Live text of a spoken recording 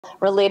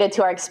related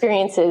to our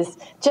experiences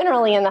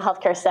generally in the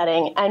healthcare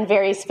setting and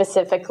very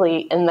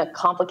specifically in the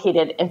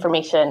complicated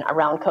information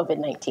around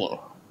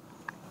COVID-19.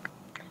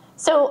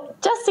 So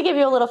just to give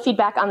you a little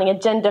feedback on the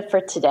agenda for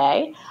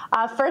today,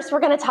 first we're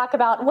going to talk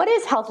about what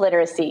is health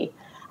literacy,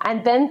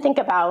 and then think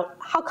about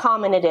how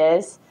common it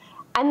is,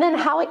 and then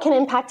how it can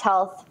impact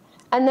health,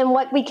 and then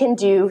what we can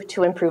do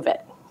to improve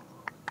it.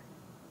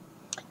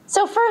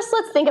 So first,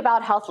 let's think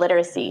about health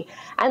literacy.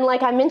 And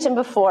like I mentioned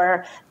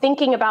before,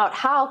 thinking about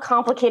how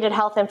complicated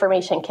health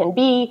information can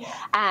be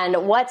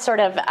and what sort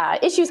of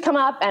issues come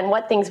up and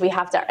what things we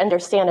have to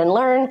understand and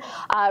learn.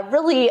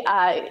 Really,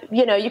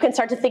 you can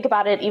start to think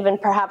about it even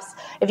perhaps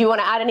if you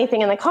want to add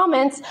anything in the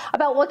comments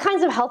about what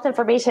kinds of health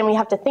information we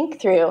have to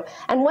think through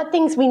and what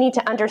things we need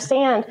to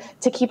understand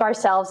to keep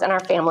ourselves and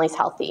our families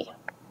healthy.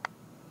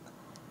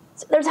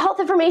 There's health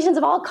information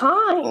of all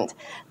kinds.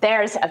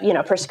 There's,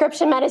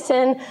 prescription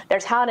medicine.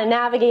 There's how to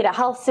navigate a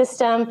health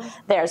system.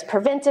 There's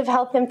preventive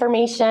health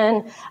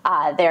information.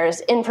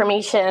 There's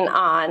information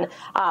on,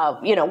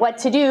 what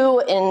to do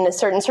in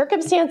certain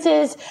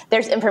circumstances.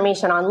 There's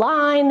information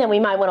online that we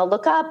might want to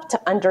look up to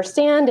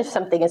understand if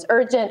something is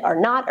urgent or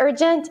not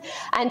urgent.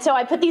 And so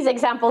I put these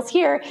examples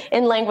here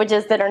in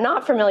languages that are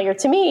not familiar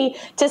to me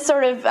to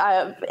sort of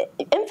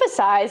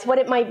emphasize what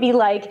it might be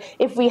like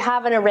if we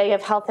have an array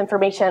of health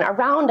information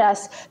around us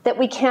that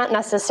we can't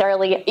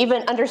necessarily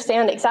even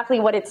understand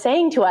exactly what it's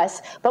saying to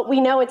us, but we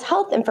know it's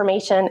health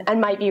information and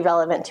might be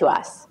relevant to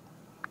us.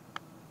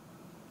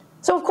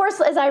 So of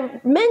course, as I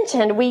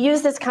mentioned, we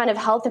use this kind of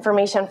health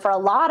information for a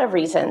lot of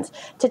reasons: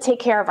 to take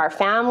care of our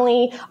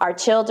family, our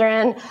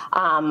children,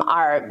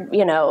 our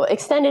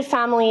extended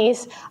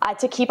families,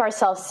 to keep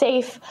ourselves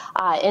safe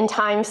in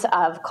times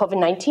of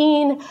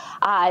COVID-19,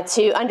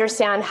 to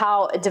understand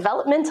how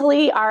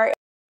developmentally our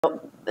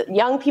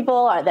young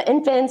people, the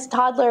infants,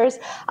 toddlers,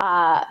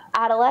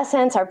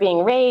 adolescents are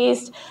being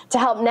raised, to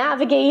help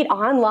navigate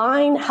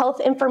online health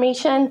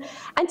information,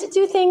 and to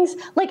do things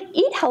like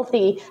eat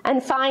healthy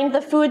and find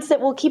the foods that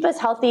will keep us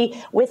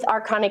healthy with our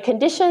chronic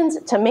conditions,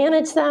 to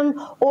manage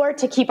them, or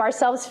to keep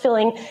ourselves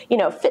feeling,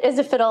 fit as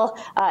a fiddle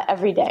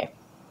every day.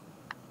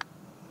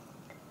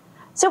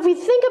 So if we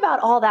think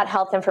about all that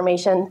health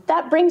information,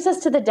 that brings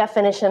us to the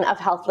definition of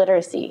health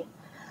literacy.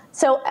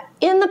 So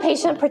in the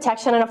Patient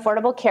Protection and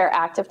Affordable Care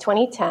Act of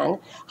 2010,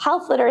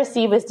 health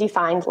literacy was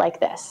defined like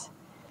this.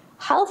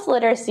 Health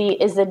literacy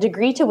is the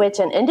degree to which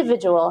an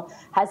individual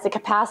has the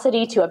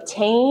capacity to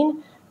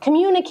obtain,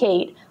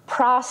 communicate,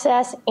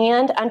 process,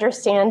 and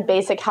understand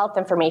basic health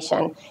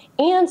information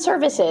and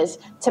services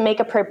to make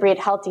appropriate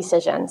health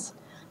decisions.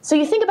 So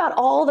you think about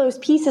all those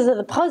pieces of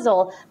the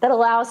puzzle that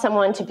allow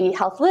someone to be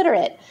health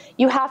literate.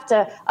 You have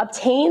to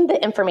obtain the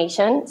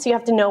information, so you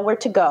have to know where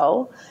to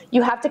go.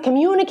 You have to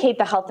communicate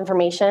the health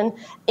information,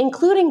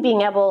 including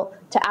being able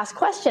to ask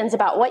questions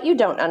about what you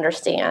don't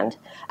understand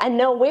and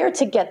know where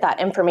to get that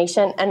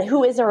information and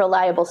who is a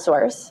reliable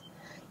source.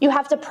 You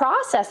have to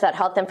process that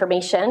health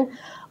information.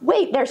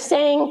 Wait, they're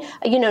saying,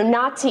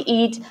 not to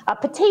eat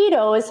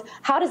potatoes.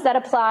 How does that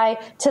apply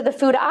to the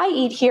food I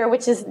eat here,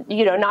 which is,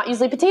 not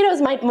usually potatoes,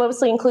 might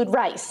mostly include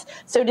rice.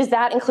 So does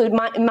that include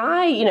my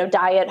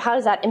diet? How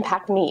does that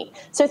impact me?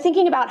 So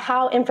thinking about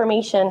how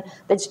information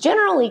that's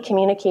generally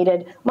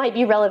communicated might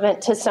be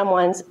relevant to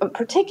someone's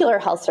particular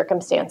health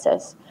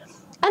circumstances.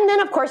 And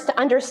then, of course, to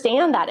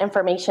understand that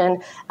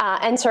information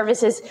and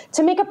services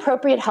to make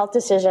appropriate health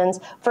decisions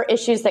for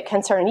issues that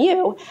concern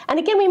you. And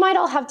again, we might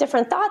all have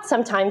different thoughts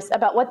sometimes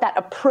about what that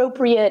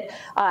appropriate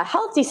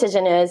health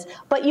decision is,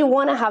 but you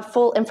want to have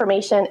full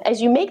information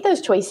as you make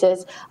those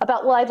choices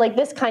about, well, I'd like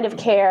this kind of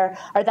care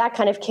or that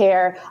kind of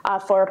care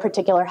for a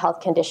particular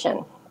health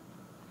condition.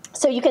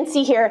 So you can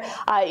see here,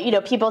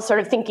 people sort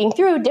of thinking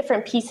through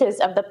different pieces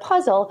of the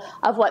puzzle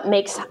of what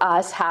makes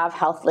us have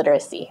health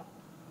literacy.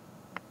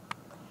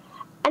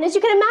 And as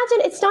you can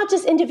imagine, it's not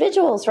just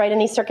individuals, right, in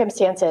these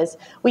circumstances.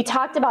 We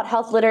talked about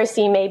health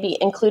literacy may be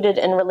included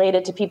and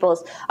related to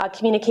people's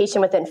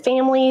communication within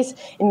families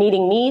and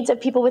meeting needs of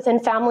people within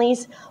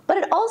families, but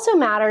it also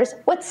matters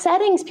what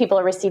settings people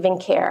are receiving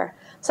care.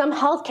 Some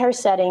healthcare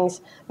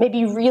settings may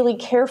be really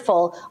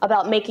careful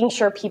about making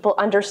sure people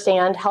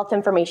understand health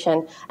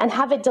information and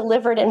have it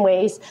delivered in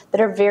ways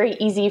that are very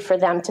easy for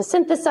them to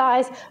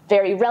synthesize,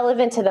 very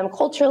relevant to them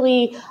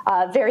culturally,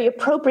 very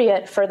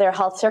appropriate for their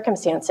health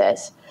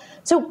circumstances.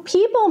 So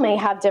people may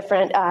have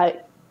different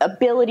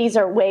abilities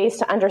or ways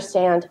to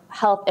understand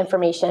health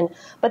information,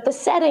 but the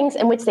settings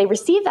in which they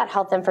receive that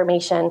health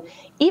information,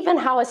 even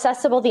how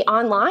accessible the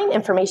online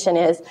information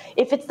is,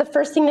 if it's the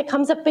first thing that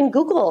comes up in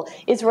Google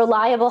is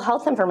reliable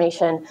health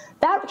information,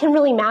 that can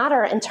really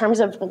matter in terms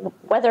of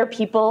whether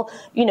people,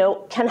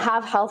 can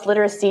have health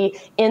literacy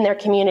in their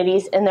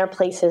communities, in their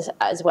places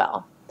as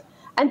well.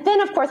 And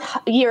then, of course,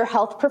 your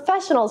health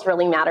professionals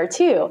really matter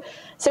too.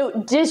 So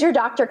does your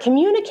doctor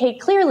communicate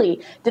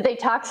clearly? Do they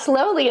talk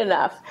slowly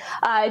enough?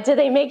 Do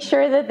they make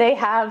sure that they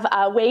have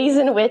ways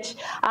in which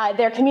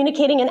they're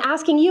communicating and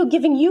asking you,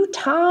 giving you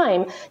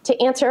time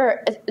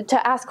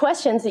to ask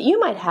questions that you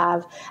might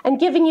have, and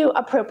giving you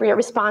appropriate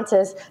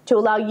responses to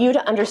allow you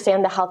to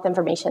understand the health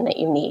information that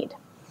you need?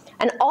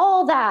 And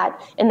all that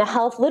in the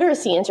health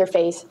literacy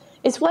interface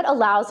is what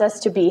allows us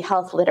to be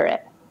health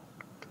literate.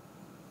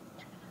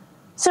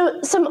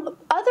 So some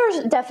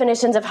other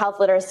definitions of health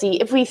literacy,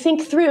 if we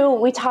think through,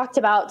 we talked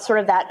about sort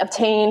of that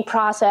obtain,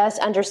 process,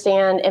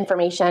 understand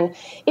information,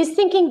 is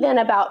thinking then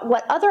about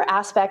what other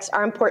aspects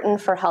are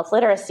important for health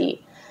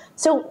literacy.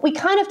 So we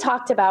kind of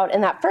talked about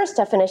in that first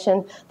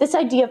definition, this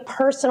idea of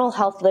personal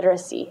health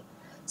literacy.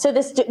 So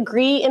this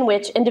degree in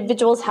which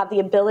individuals have the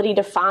ability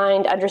to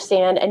find,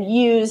 understand, and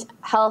use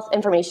health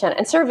information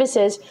and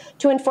services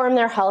to inform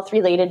their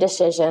health-related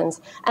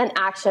decisions and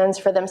actions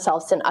for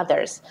themselves and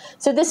others.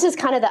 So this is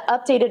kind of the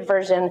updated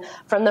version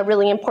from the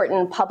really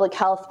important public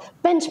health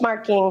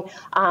benchmarking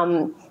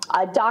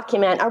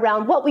document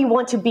around what we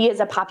want to be as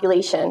a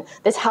population,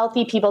 this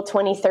Healthy People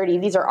 2030.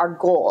 These are our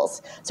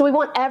goals. So we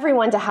want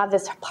everyone to have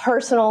this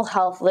personal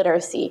health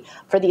literacy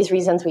for these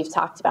reasons we've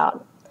talked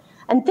about.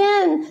 And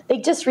then they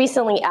just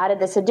recently added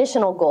this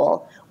additional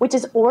goal, which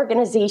is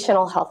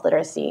organizational health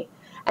literacy.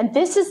 And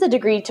this is the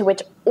degree to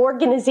which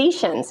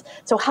organizations,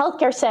 so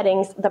healthcare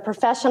settings, the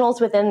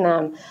professionals within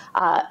them,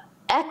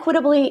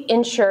 equitably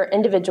ensure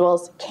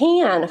individuals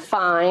can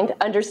find,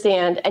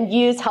 understand, and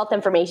use health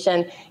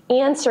information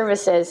and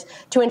services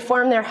to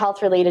inform their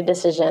health-related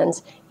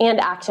decisions and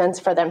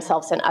actions for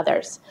themselves and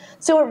others.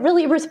 So it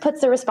really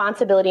puts the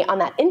responsibility on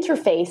that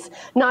interface,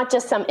 not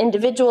just some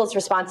individual's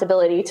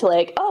responsibility to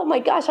like, oh my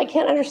gosh, I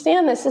can't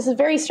understand this is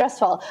very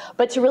stressful,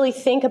 but to really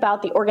think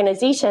about the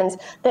organizations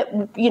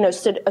that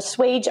should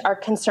assuage our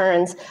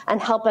concerns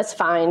and help us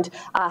find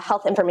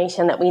health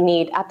information that we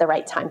need at the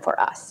right time for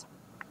us.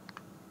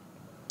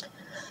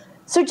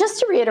 So just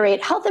to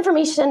reiterate, health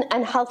information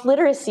and health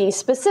literacy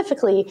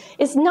specifically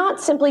is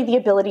not simply the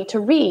ability to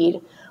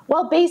read.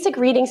 While basic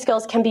reading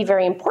skills can be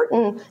very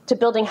important to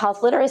building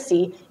health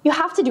literacy, you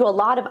have to do a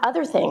lot of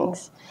other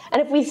things.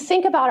 And if we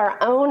think about our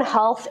own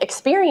health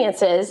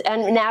experiences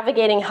and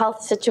navigating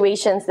health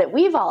situations that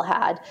we've all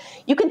had,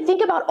 you can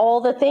think about all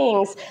the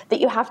things that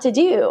you have to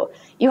do.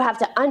 You have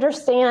to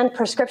understand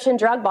prescription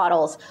drug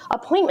bottles,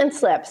 appointment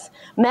slips,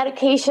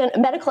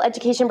 medical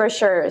education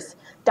brochures,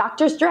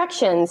 doctor's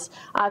directions,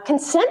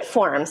 consent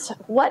forms.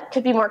 What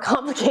could be more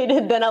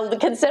complicated than a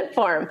consent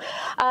form?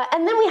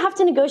 And then we have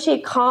to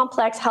negotiate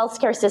complex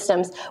healthcare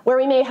systems where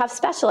we may have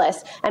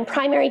specialists and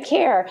primary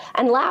care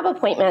and lab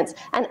appointments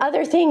and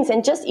other things,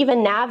 and just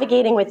even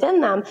navigating within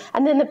them,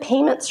 and then the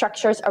payment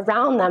structures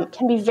around them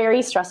can be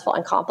very stressful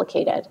and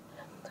complicated.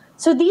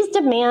 So these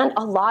demand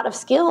a lot of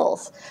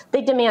skills.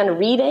 They demand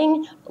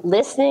reading,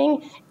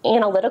 listening,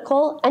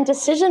 analytical, and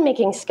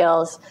decision-making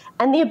skills,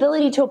 and the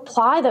ability to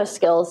apply those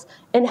skills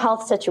in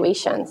health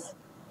situations.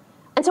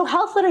 And so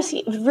health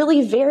literacy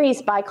really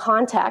varies by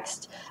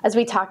context, as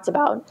we talked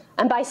about,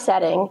 and by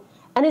setting,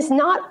 and is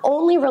not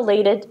only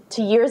related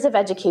to years of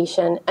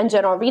education and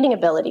general reading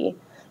ability.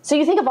 So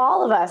you think of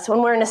all of us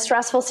when we're in a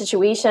stressful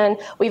situation,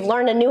 we've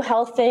learned a new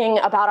health thing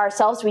about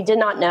ourselves we did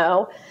not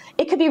know.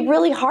 It could be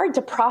really hard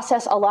to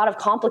process a lot of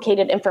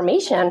complicated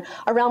information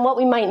around what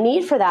we might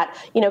need for that,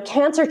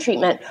 cancer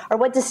treatment, or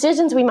what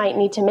decisions we might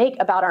need to make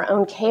about our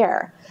own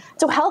care.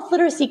 So health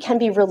literacy can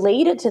be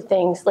related to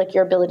things like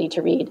your ability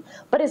to read,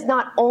 but is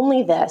not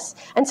only this.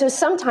 And so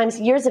sometimes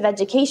years of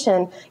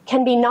education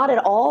can be not at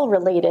all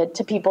related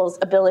to people's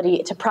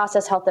ability to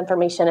process health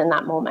information in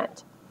that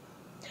moment.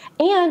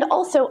 And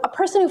also, a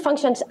person who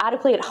functions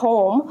adequately at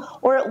home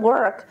or at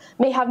work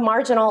may have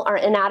marginal or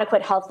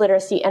inadequate health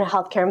literacy in a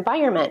healthcare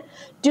environment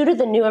due to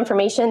the new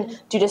information,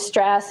 due to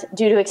stress,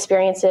 due to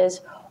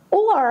experiences,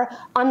 or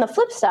on the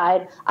flip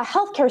side, a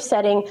healthcare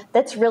setting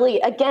that's really,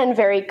 again,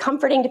 very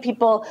comforting to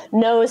people,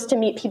 knows to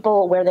meet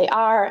people where they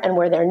are and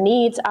where their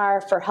needs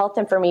are for health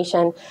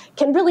information,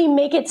 can really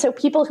make it so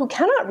people who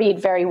cannot read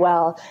very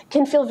well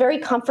can feel very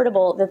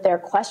comfortable that their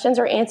questions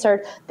are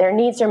answered, their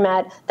needs are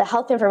met, the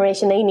health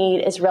information they need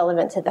is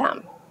relevant to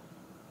them.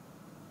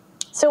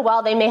 So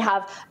while they may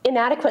have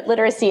inadequate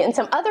literacy in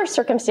some other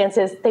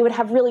circumstances, they would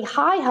have really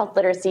high health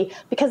literacy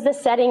because the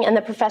setting and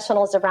the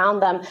professionals around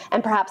them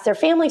and perhaps their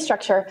family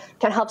structure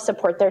can help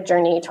support their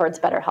journey towards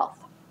better health.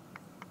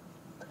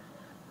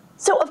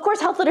 So of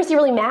course, health literacy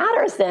really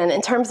matters then in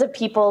terms of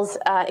people's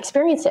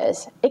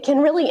experiences. It can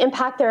really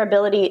impact their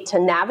ability to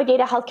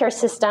navigate a healthcare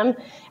system,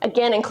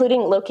 again,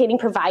 including locating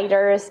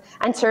providers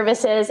and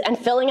services and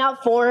filling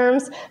out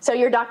forms so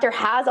your doctor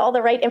has all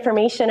the right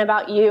information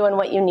about you and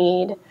what you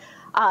need.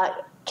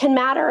 Can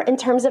matter in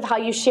terms of how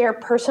you share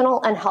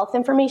personal and health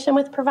information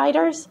with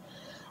providers.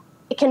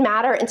 It can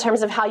matter in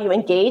terms of how you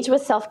engage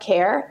with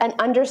self-care and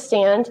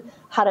understand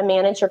how to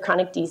manage your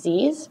chronic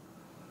disease.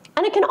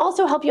 And it can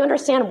also help you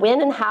understand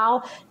when and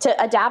how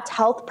to adapt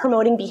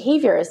health-promoting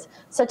behaviors,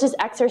 such as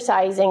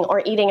exercising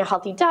or eating a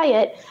healthy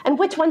diet, and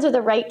which ones are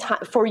the right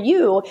time for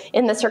you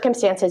in the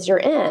circumstances you're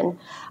in.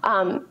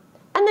 And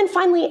then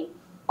finally,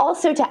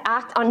 also to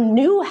act on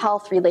new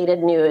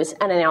health-related news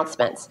and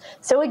announcements.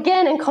 So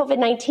again, in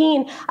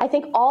COVID-19, I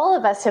think all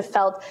of us have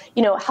felt,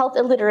 health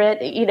illiterate,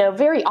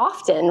 very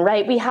often,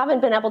 right? We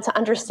haven't been able to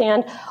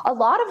understand a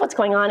lot of what's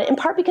going on, in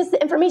part because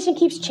the information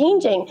keeps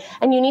changing,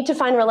 and you need to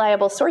find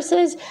reliable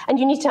sources, and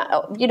you need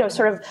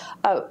to,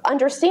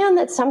 understand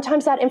that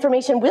sometimes that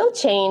information will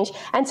change,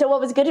 and so what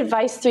was good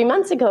advice 3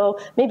 months ago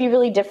may be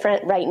really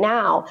different right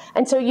now.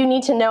 And so you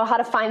need to know how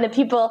to find the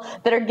people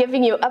that are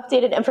giving you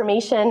updated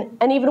information,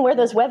 and even where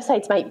those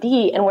websites might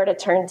be and where to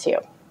turn to.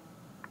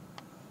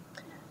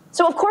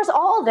 So of course,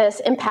 all this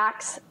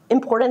impacts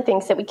important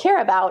things that we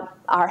care about,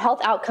 our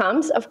health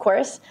outcomes, of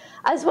course,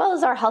 as well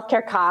as our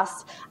healthcare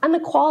costs and the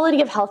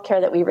quality of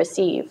healthcare that we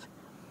receive.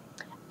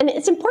 And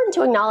it's important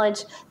to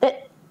acknowledge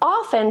that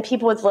often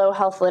people with low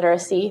health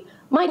literacy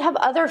might have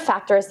other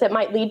factors that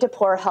might lead to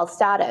poor health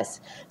status.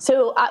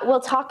 So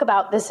we'll talk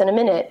about this in a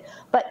minute,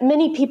 but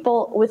many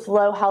people with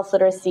low health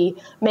literacy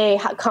may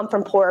come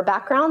from poorer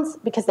backgrounds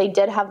because they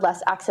did have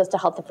less access to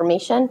health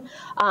information.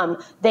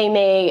 They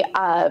may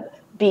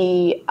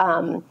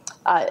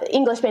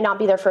English may not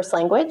be their first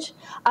language.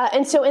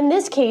 And so in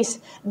this case,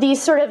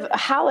 these sort of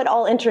how it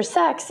all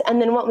intersects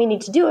and then what we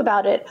need to do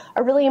about it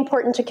are really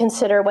important to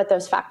consider what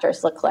those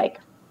factors look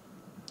like.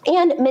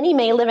 And many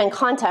may live in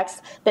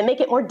contexts that make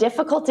it more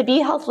difficult to be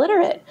health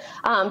literate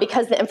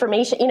because the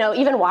information,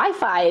 even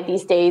Wi-Fi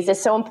these days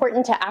is so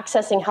important to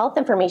accessing health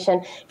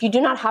information. If you do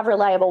not have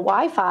reliable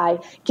Wi-Fi,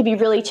 it can be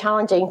really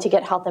challenging to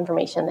get health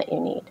information that you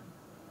need.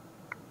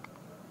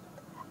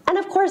 And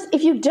of course,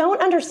 if you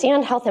don't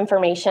understand health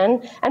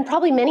information, and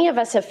probably many of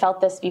us have felt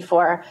this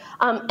before,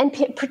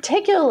 and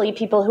particularly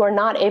people who are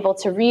not able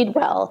to read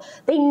well,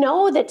 they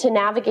know that to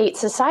navigate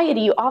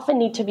society, you often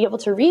need to be able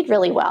to read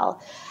really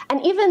well.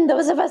 And even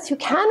those of us who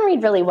can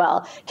read really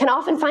well can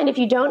often find if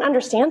you don't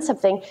understand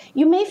something,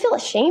 you may feel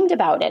ashamed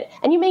about it,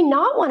 and you may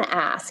not want to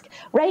ask,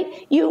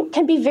 right? You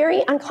can be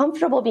very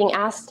uncomfortable being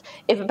asked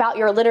about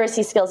your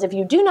literacy skills if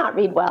you do not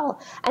read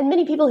well. And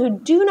many people who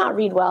do not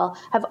read well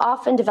have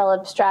often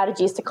developed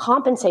strategies to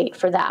compensate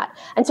for that.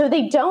 And so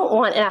they don't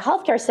want in a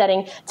healthcare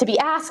setting to be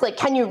asked, like,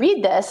 can you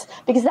read this?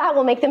 Because that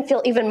will make them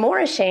feel even more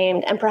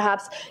ashamed and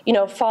perhaps,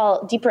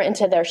 fall deeper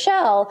into their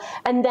shell.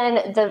 And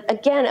then the,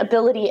 again,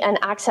 ability and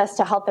access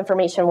to health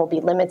information will be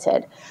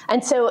limited.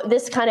 And so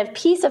this kind of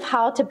piece of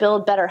how to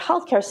build better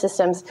healthcare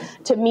systems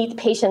to meet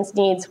patients'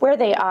 needs where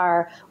they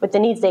are with the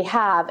needs they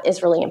have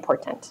is really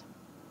important.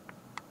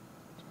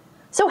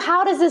 So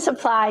how does this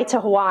apply to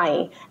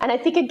Hawaii? And I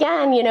think,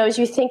 again, as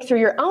you think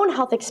through your own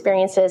health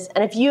experiences,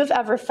 and if you've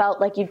ever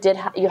felt like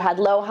you had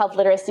low health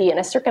literacy in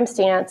a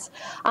circumstance,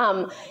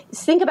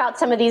 think about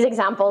some of these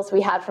examples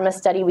we had from a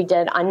study we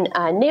did on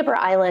neighbor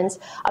islands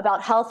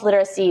about health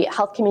literacy,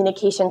 health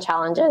communication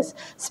challenges,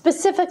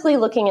 specifically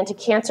looking into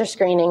cancer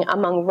screening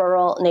among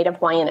rural Native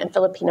Hawaiian and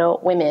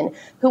Filipino women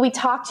who we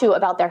talked to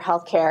about their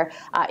healthcare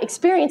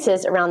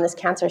experiences around this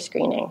cancer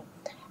screening.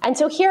 And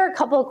so here are a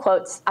couple of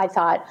quotes I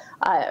thought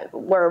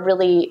were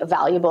really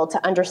valuable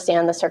to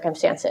understand the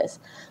circumstances.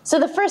 So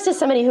the first is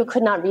somebody who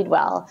could not read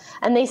well.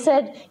 And they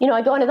said,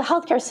 I go into the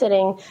healthcare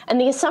setting,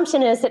 and the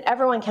assumption is that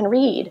everyone can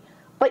read.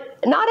 But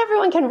not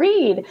everyone can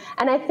read.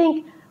 And I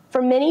think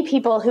for many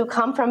people who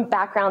come from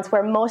backgrounds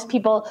where most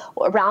people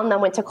around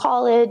them went to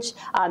college,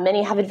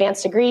 many have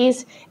advanced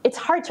degrees, it's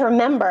hard to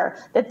remember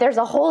that there's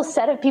a whole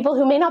set of people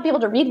who may not be able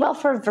to read well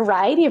for a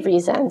variety of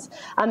reasons.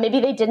 Maybe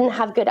they didn't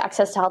have good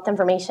access to health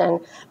information,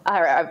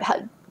 or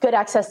good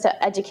access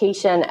to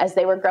education as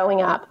they were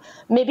growing up.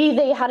 Maybe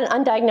they had an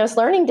undiagnosed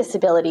learning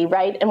disability,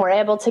 right, and were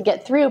able to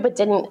get through but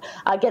didn't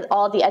get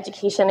all the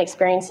education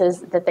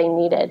experiences that they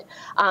needed.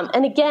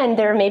 And again,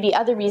 there may be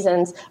other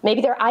reasons.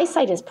 Maybe their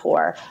eyesight is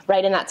poor,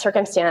 right, in that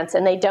circumstance,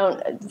 and they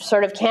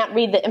can't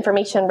read the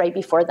information right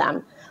before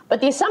them.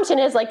 But the assumption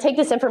is, like, take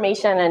this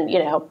information and,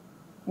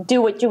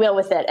 do what you will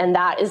with it, and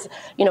that is,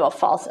 a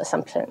false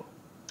assumption.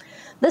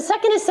 The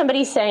second is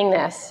somebody saying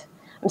this.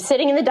 I'm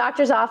sitting in the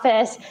doctor's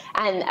office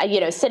and,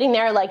 sitting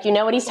there like you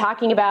know what he's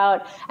talking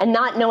about and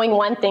not knowing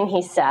one thing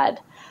he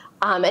said.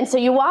 And so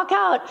you walk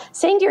out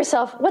saying to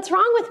yourself, what's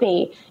wrong with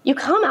me? You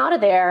come out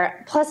of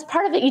there, plus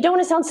part of it, you don't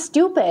want to sound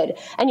stupid.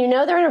 And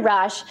they're in a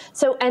rush,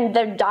 and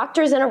the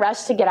doctor's in a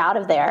rush to get out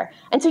of there.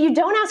 And so you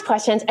don't ask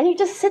questions, and you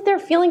just sit there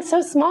feeling so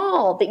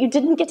small that you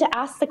didn't get to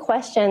ask the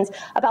questions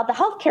about the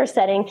healthcare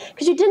setting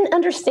because you didn't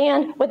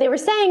understand what they were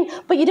saying,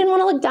 but you didn't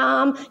want to look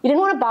dumb, you didn't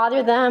want to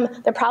bother them,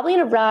 they're probably in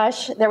a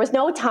rush, there was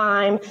no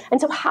time.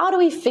 And so how do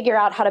we figure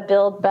out how to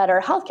build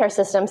better healthcare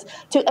systems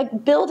to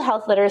build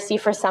health literacy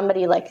for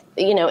somebody like,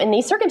 in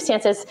these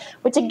circumstances,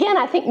 which again,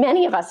 I think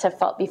many of us have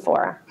felt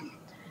before.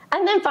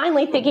 And then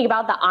finally, thinking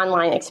about the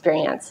online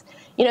experience.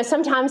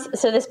 Sometimes,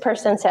 so this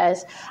person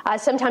says,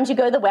 sometimes you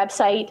go to the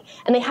website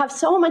and they have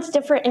so much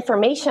different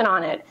information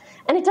on it.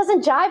 and it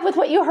doesn't jive with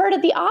what you heard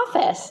at the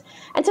office.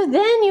 And so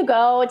then you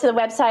go to the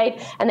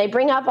website and they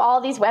bring up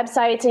all these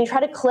websites and you try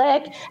to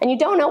click and you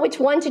don't know which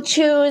one to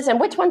choose and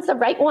which one's the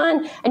right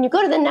one, and you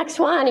go to the next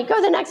one and you go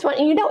to the next one,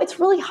 and you know it's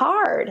really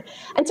hard.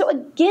 And so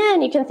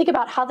again, you can think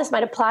about how this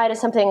might apply to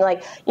something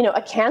like, you know,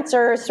 a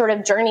cancer sort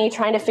of journey,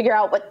 trying to figure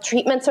out what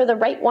treatments are the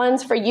right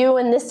ones for you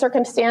in this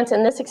circumstance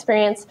and this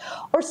experience,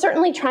 or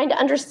certainly trying to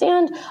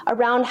understand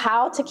around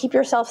how to keep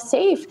yourself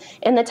safe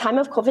in the time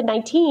of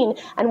COVID-19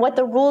 and what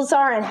the rules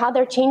are and how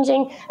they're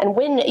changing, and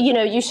when, you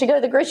know, you should go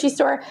to the grocery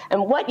store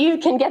and what you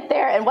can get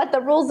there and what the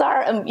rules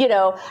are, and, you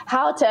know,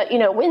 how to, you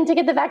know, when to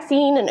get the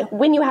vaccine and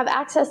when you have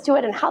access to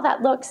it and how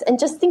that looks, and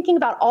just thinking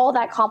about all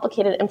that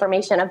complicated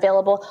information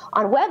available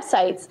on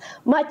websites,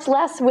 much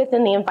less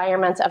within the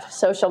environments of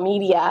social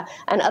media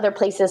and other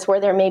places where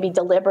there may be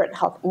deliberate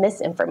health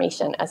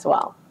misinformation as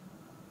well.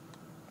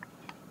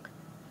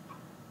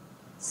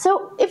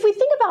 So if we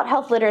think about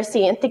health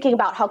literacy and thinking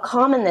about how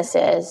common this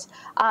is,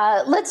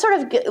 let's sort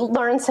of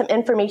learn some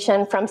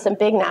information from some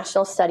big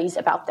national studies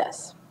about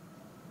this.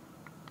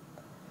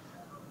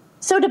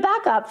 So to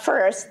back up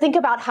first, think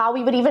about how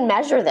we would even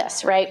measure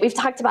this, right? We've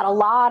talked about a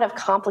lot of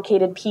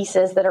complicated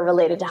pieces that are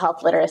related to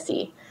health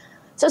literacy.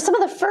 So some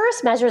of the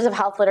first measures of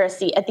health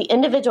literacy at the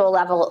individual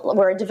level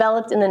were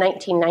developed in the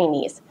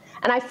 1990s.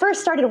 And I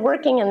first started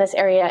working in this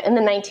area in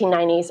the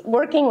 1990s,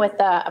 working with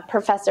a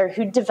professor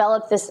who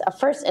developed this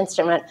first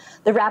instrument,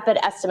 the Rapid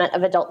Estimate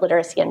of Adult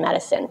Literacy in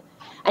Medicine.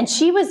 And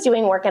she was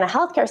doing work in a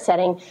healthcare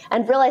setting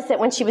and realized that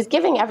when she was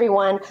giving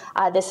everyone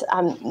this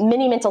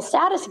mini mental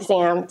status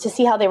exam to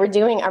see how they were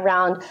doing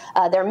around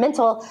their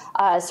mental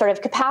sort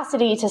of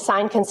capacity to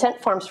sign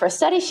consent forms for a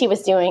study she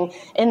was doing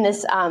in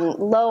this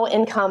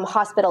low-income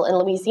hospital in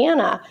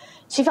Louisiana,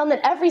 she found that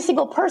every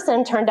single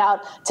person turned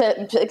out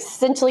to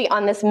essentially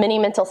on this mini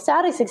mental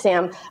status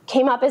exam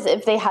came up as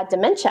if they had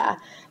dementia.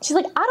 She's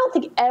like, I don't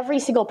think every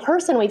single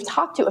person we've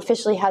talked to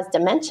officially has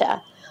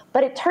dementia.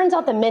 But it turns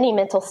out the mini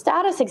mental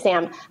status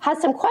exam has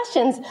some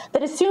questions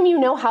that assume you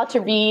know how to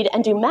read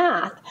and do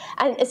math.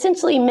 And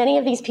essentially, many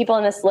of these people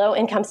in this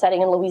low-income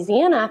setting in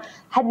Louisiana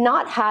had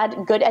not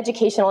had good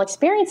educational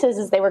experiences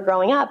as they were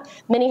growing up.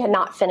 Many had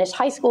not finished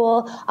high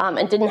school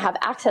and didn't have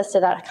access to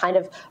that kind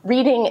of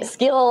reading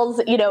skills,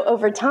 you know,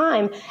 over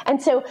time.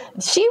 And so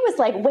she was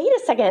like, wait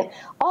a second,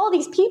 all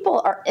these people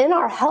are in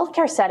our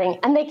healthcare setting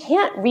and they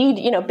can't read,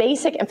 you know,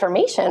 basic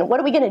information. What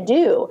are we going to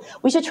do?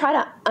 We should try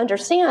to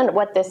understand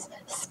what this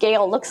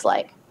scale looks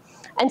like.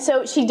 And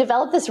so she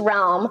developed this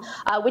realm,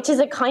 which is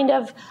a kind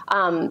of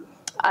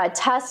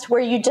test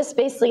where you just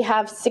basically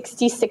have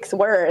 66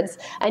 words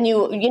and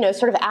you know,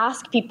 sort of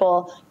ask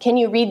people, can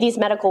you read these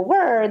medical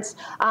words?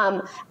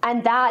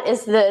 And that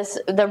is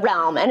the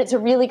realm. And it's a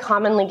really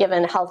commonly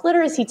given health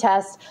literacy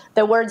test.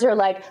 The words are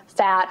like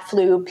fat,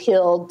 flu,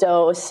 pill,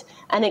 dose,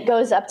 and it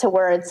goes up to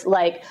words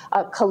like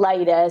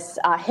colitis,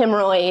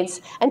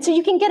 hemorrhoids. And so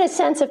you can get a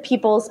sense of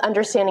people's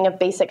understanding of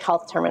basic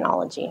health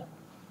terminology.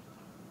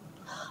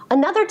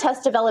 Another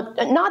test developed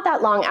not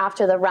that long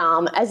after the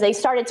realm as they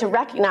started to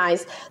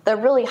recognize the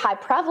really high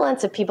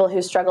prevalence of people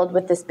who struggled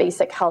with this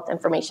basic health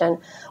information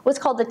was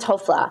called the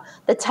TOEFL,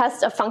 the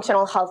Test of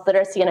Functional Health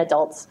Literacy in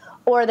Adults,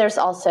 or there's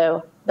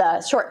also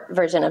the short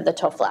version of the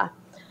TOEFL.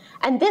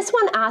 And this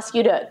one asks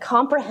you to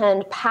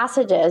comprehend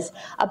passages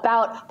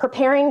about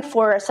preparing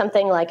for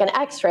something like an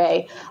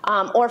X-ray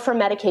or for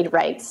Medicaid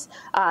rights.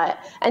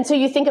 And so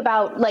you think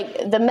about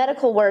like the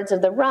medical words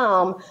of the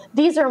realm,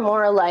 these are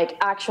more like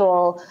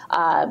actual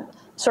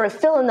sort of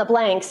fill in the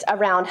blanks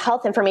around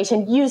health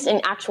information used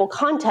in actual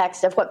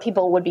context of what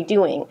people would be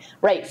doing,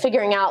 right?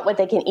 Figuring out what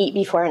they can eat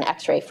before an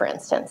X-ray, for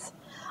instance.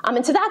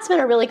 And so that's been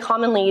a really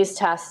commonly used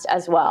test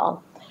as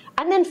well.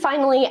 And then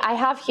finally, I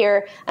have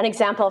here an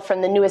example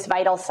from the newest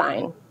vital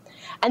sign.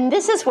 And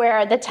this is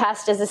where the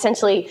test is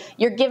essentially,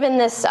 you're given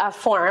this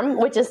form,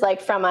 which is like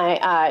from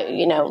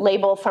a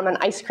label from an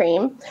ice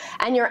cream,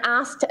 and you're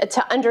asked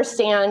to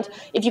understand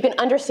if you can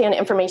understand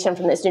information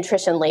from this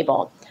nutrition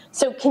label.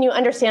 So can you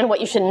understand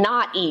what you should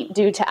not eat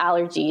due to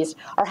allergies,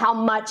 or how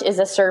much is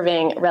a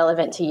serving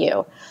relevant to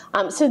you?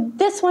 So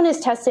this one is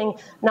testing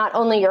not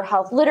only your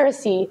health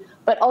literacy,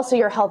 but also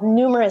your health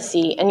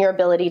numeracy and your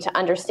ability to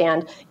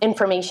understand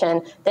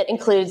information that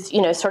includes,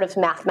 sort of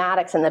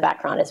mathematics in the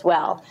background as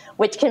well,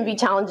 which can be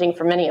challenging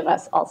for many of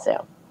us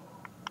also.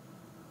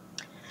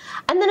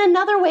 And then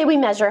another way we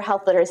measure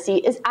health literacy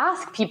is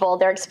ask people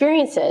their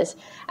experiences.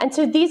 And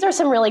so these are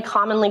some really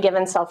commonly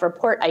given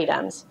self-report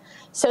items.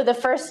 So the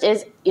first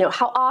is,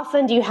 how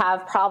often do you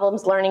have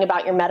problems learning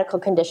about your medical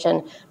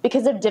condition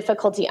because of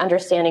difficulty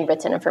understanding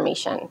written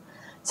information?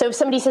 So if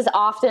somebody says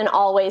often,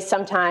 always,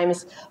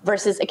 sometimes,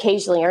 versus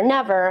occasionally or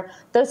never,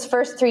 those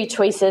first three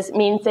choices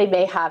means they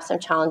may have some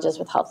challenges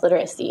with health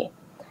literacy.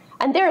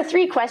 And there are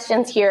three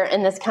questions here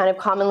in this kind of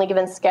commonly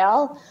given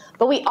scale,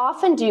 but we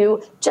often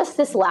do just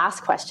this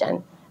last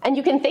question. And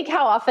you can think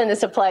how often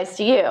this applies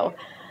to you.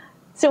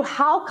 So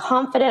how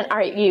confident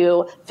are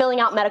you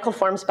filling out medical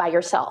forms by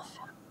yourself?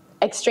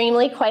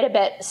 Extremely, quite a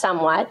bit,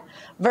 somewhat,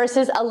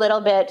 versus a little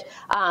bit,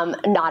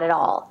 not at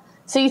all.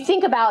 So you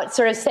think about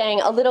sort of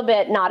saying a little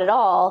bit, not at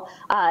all.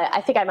 I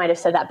think I might have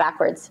said that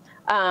backwards.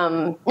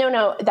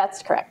 No,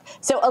 that's correct.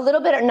 So a little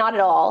bit or not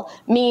at all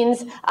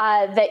means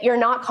that you're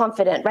not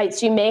confident, right?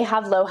 So you may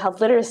have low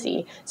health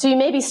literacy. So you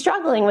may be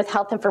struggling with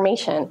health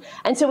information.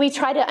 And so we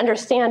try to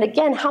understand,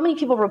 again, how many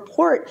people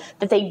report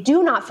that they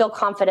do not feel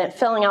confident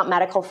filling out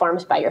medical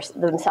forms by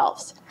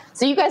themselves.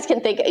 So you guys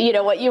can think,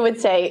 what you would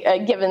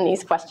say given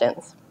these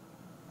questions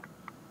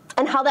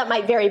and how that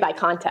might vary by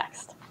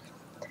context.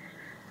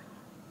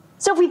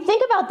 So if we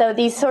think about, though,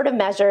 these sort of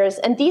measures,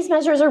 and these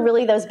measures are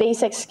really those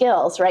basic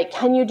skills, right?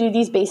 Can you do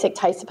these basic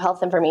types of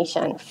health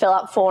information? Fill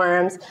out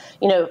forms,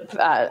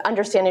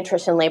 understand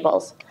nutrition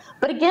labels.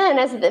 But again,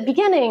 as at the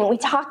beginning, we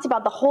talked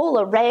about the whole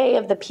array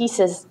of the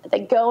pieces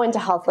that go into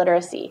health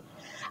literacy.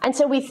 And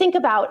so we think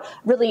about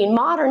really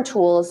modern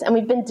tools, and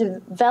we've been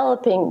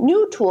developing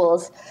new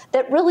tools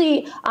that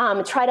really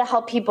try to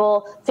help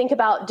people think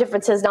about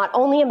differences not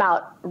only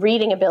about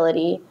reading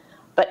ability,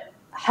 but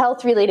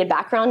health-related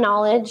background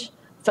knowledge,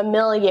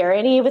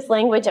 familiarity with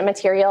language and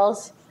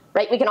materials,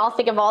 right? We can all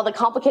think of all the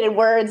complicated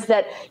words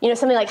that,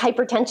 something like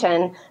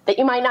hypertension, that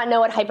you might not know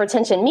what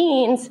hypertension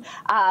means,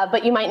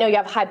 but you might know you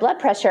have high blood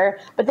pressure.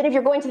 But then if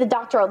you're going to the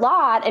doctor a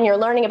lot and you're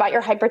learning about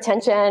your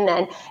hypertension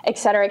and et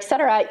cetera,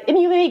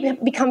 you may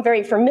become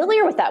very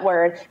familiar with that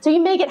word. So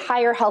you may get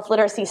higher health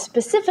literacy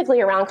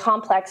specifically around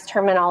complex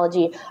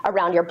terminology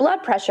around your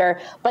blood pressure.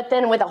 But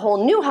then with a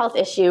whole new health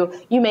issue,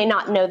 you may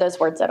not know those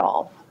words at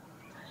all.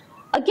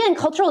 Again,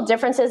 cultural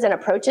differences in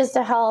approaches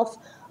to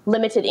health,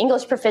 limited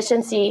English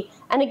proficiency,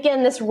 and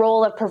again, this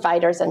role of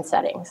providers and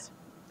settings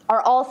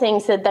are all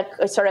things that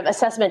the sort of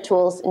assessment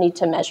tools need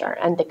to measure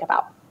and think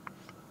about.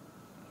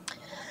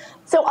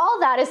 So all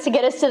that is to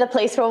get us to the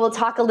place where we'll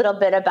talk a little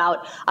bit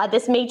about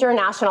this major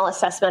national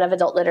assessment of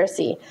adult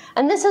literacy.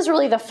 And this is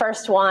really the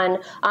first one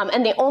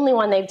and the only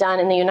one they've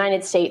done in the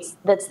United States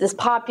that's this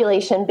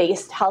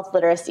population-based health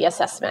literacy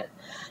assessment.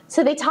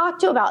 So they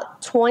talked to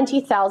about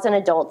 20,000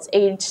 adults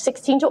aged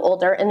 16 to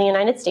older in the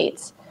United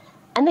States,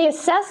 and they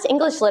assessed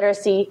English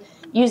literacy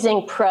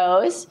using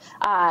prose,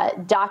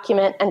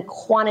 document, and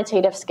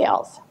quantitative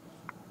scales.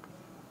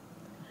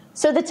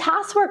 So the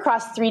tasks were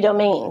across 3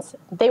 domains.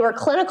 They were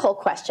clinical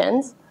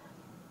questions.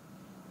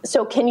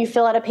 So can you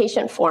fill out a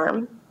patient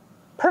form?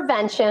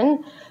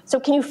 Prevention. So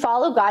can you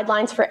follow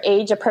guidelines for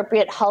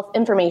age-appropriate health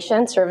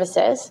information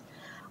services?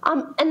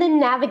 And then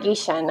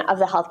navigation of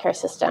the healthcare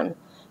system.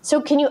 So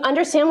can you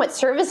understand what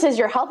services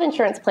your health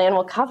insurance plan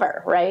will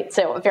cover, right?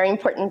 So very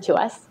important to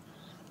us.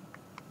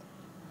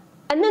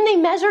 And then they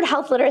measured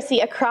health literacy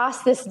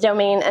across this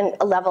domain and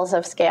levels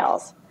of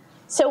scales.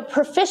 So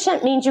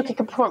proficient means you can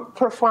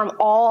perform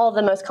all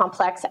the most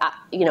complex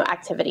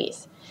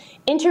activities.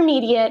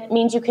 Intermediate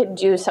means you could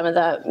do some of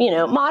the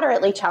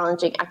moderately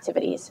challenging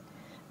activities.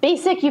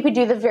 Basic, you could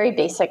do the very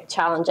basic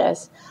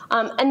challenges.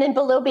 And then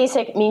below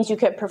basic means you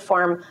could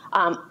perform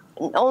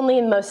only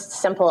the most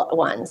simple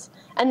ones.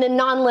 And then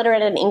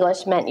non-literate in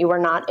English meant you were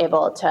not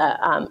able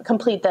to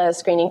complete the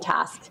screening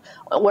task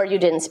where you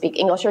didn't speak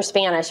English or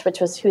Spanish, which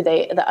was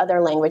the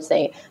other language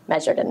they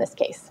measured in this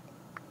case.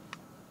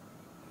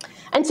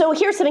 And so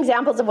here's some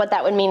examples of what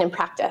that would mean in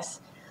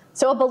practice.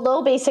 So a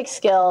below basic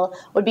skill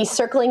would be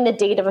circling the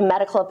date of a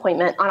medical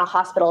appointment on a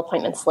hospital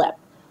appointment slip.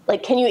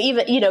 Like, can you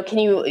even, can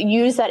you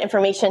use that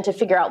information to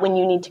figure out when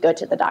you need to go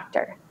to the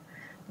doctor?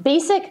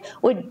 Basic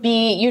would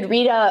be, you'd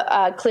read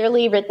a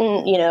clearly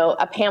written,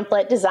 a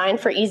pamphlet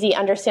designed for easy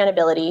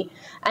understandability.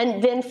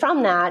 And then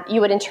from that, you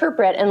would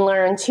interpret and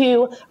learn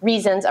 2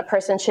 reasons a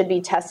person should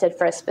be tested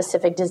for a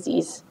specific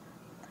disease.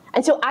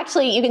 And so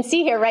actually, you can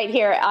see here, right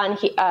here on,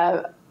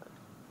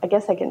 I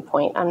guess I can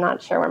point, I'm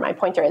not sure where my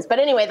pointer is. But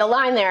anyway, the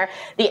line there,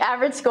 the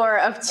average score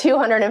of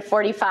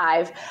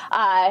 245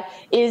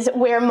 is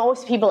where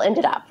most people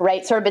ended up,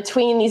 right? Sort of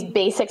between these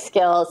basic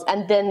skills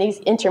and then these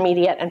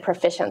intermediate and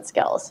proficient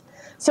skills.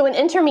 So an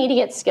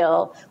intermediate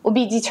skill will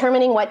be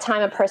determining what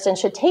time a person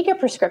should take a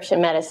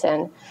prescription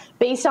medicine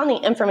based on the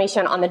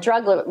information on the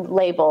drug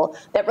label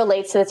that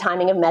relates to the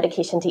timing of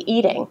medication to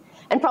eating.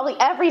 And probably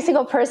every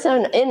single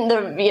person in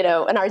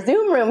in our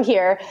Zoom room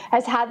here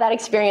has had that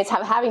experience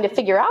of having to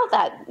figure out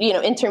that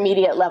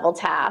intermediate level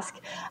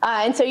task.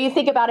 And so you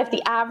think about if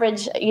the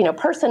average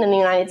person in the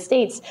United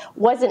States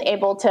wasn't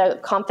able to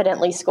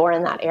confidently score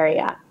in that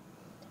area.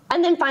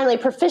 And then finally,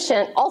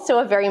 proficient, also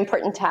a very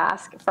important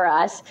task for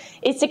us,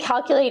 is to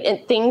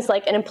calculate things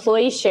like an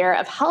employee's share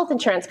of health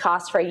insurance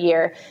costs for a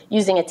year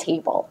using a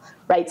table,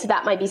 right? So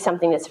that might be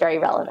something that's very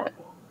relevant.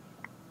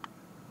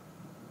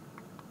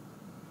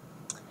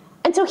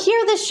 And so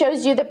here this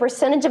shows you the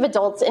percentage of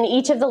adults in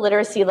each of the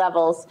literacy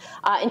levels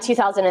in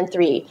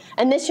 2003.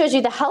 And this shows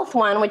you the health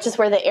one, which is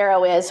where the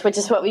arrow is, which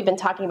is what we've been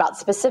talking about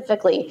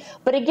specifically.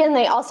 But again,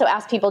 they also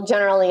ask people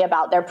generally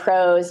about their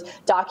prose,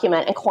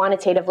 document, and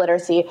quantitative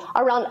literacy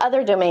around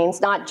other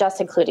domains, not just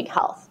including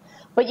health.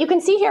 But you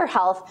can see here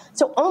health,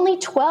 so only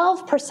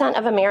 12%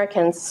 of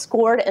Americans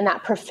scored in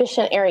that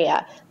proficient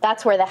area.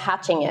 That's where the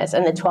hatching is,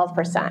 in the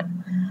 12%.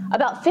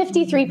 About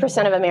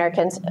 53% of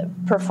Americans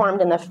performed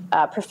in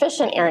the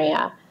proficient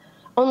area,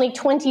 Only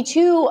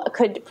 22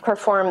 could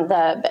perform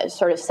the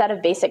sort of set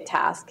of basic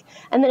tasks.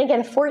 And then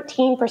again,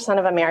 14%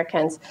 of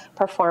Americans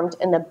performed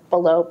in the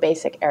below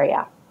basic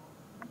area.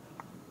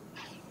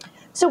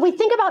 So we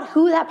think about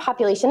who that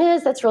population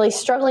is that's really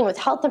struggling with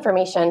health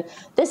information.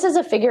 This is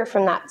a figure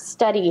from that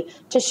study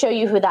to show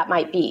you who that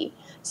might be.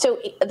 So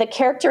the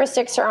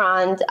characteristics are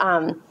on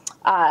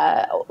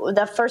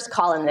the first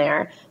column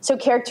there. So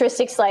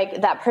characteristics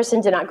like that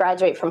person did not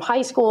graduate from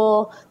high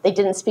school, they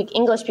didn't speak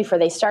English before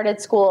they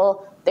started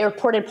school, they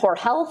reported poor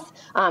health,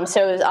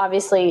 so it was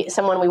obviously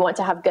someone we want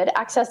to have good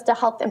access to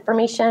health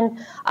information,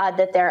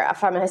 that they're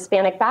from a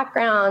Hispanic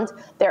background,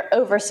 they're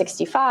over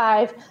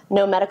 65,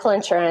 no medical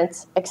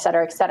insurance, et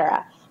cetera, et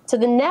cetera. So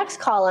the next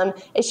column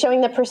is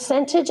showing the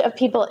percentage of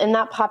people in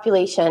that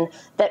population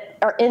that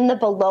are in the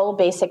below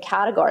basic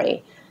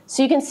category.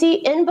 So you can see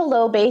in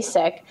below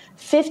basic,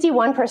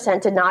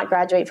 51% did not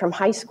graduate from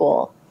high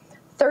school,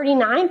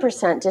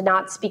 39% did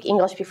not speak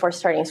English before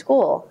starting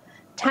school,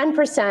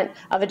 10%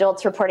 of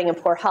adults reporting in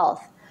poor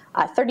health,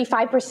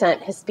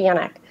 35%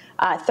 Hispanic,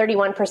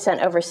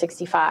 31% over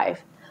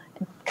 65,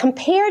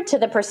 compared to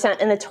the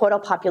percent in the total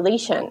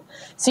population.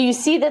 So you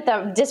see that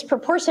the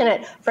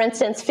disproportionate, for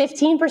instance,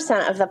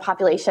 15% of the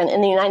population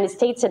in the United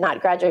States did not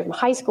graduate from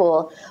high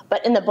school,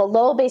 but in the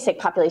below basic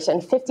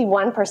population,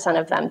 51%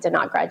 of them did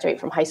not graduate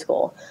from high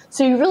school.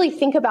 So you really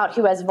think about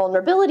who has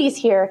vulnerabilities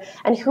here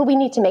and who we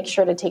need to make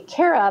sure to take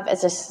care of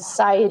as a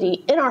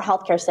society in our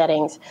healthcare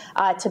settings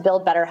to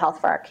build better health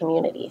for our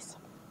communities.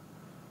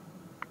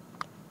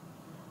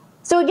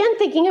 So again,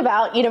 thinking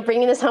about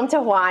bringing this home to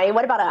Hawaii,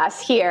 what about us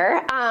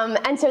here?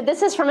 And so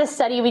this is from a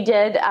study we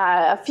did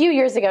a few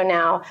years ago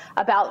now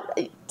about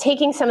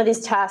taking some of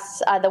these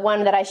tests, the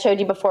one that I showed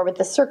you before with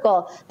the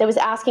circle, that was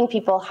asking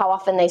people how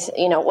often they,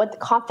 what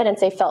confidence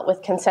they felt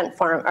with consent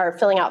form or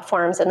filling out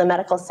forms in the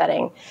medical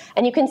setting.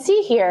 And you can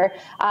see here,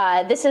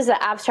 this is an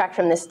abstract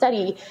from this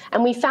study,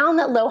 and we found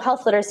that low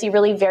health literacy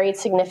really varied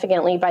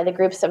significantly by the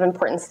groups of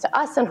importance to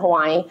us in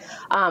Hawaii,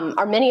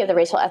 or many of the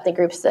racial ethnic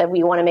groups that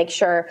we want to make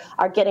sure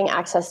are getting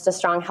access to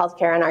strong health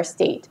care in our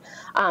state.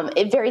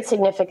 It varied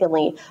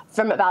significantly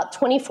from about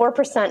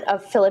 24%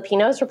 of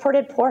Filipinos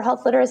reported poor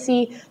health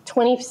literacy,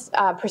 20%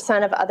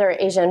 of other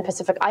Asian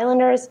Pacific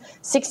Islanders,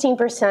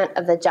 16%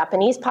 of the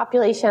Japanese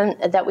population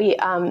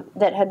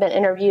that had been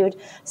interviewed,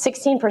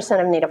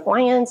 16% of Native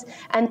Hawaiians,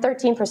 and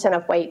 13%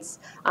 of whites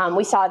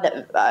we saw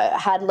that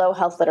had low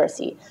health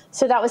literacy.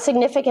 So that was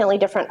significantly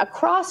different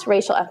across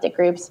racial ethnic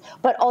groups,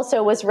 but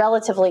also was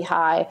relatively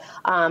high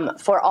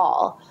for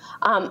all.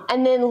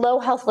 And then low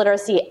health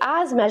literacy,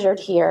 as measured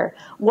here,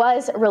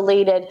 was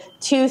related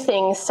to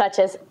things such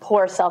as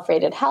poor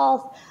self-rated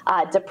health,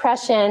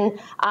 depression,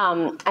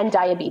 and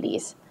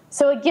diabetes.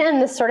 So again,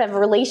 this sort of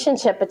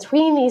relationship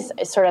between these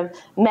sort of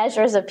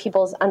measures of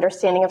people's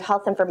understanding of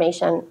health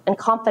information and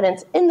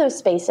confidence in those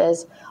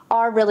spaces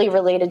are really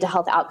related to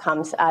health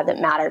outcomes that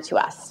matter to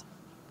us.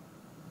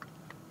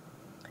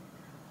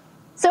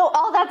 So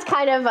all that's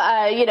kind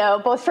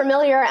of, both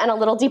familiar and a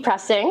little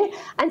depressing.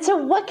 And so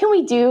what can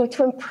we do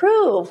to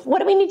improve? What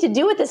do we need to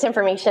do with this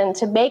information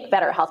to make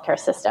better healthcare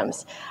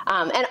systems?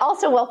 And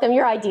also welcome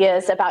your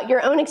ideas about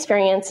your own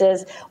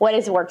experiences, what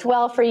has worked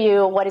well for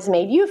you, what has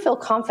made you feel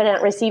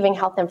confident receiving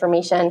health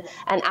information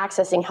and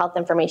accessing health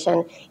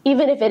information,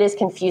 even if it is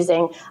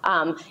confusing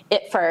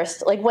at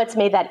first, like what's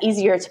made that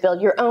easier to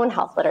build your own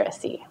health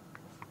literacy.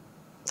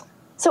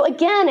 So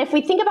again, if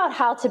we think about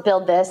how to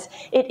build this,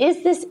 it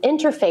is this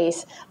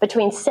interface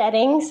between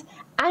settings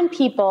and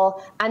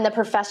people and the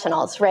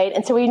professionals, right?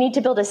 And so we need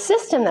to build a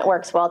system that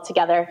works well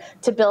together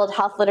to build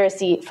health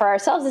literacy for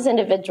ourselves as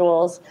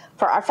individuals,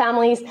 for our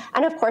families,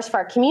 and of course for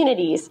our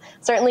communities.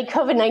 Certainly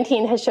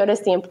COVID-19 has showed us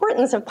the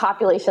importance of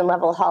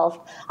population-level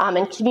health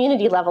and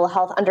community-level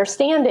health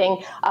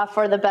understanding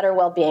for the better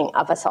well-being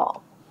of us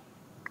all.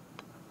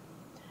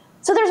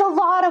 So there's a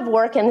lot of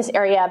work in this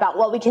area about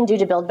what we can do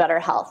to build better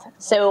health.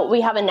 So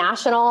we have a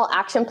national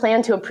action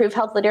plan to improve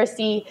health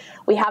literacy.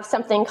 We have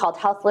something called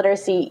Health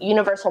Literacy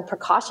Universal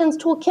Precautions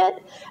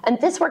Toolkit. And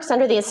this works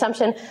under the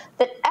assumption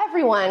that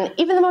everyone,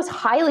 even the most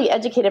highly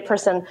educated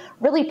person,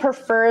 really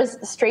prefers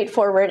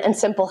straightforward and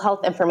simple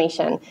health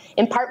information,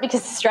 in part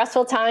because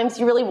stressful times,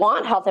 you really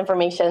want health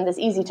information that's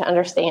easy to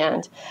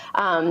understand.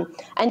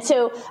 And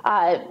so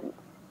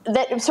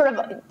that sort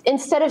of,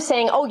 instead of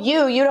saying, oh,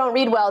 you don't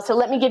read well, so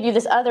let me give you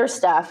this other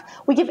stuff,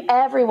 we give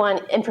everyone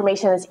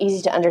information that's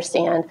easy to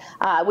understand,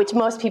 which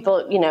most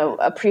people,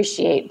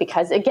 appreciate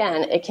because,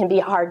 again, it can be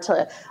hard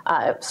to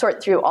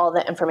sort through all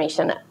the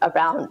information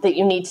around that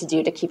you need to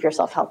do to keep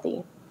yourself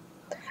healthy.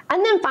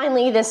 And then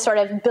finally, this sort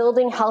of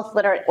building health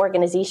literate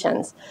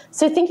organizations.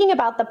 So thinking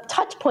about the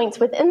touch points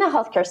within the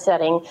healthcare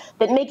setting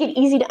that make it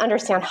easy to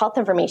understand health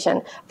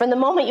information. From the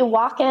moment you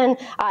walk in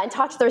and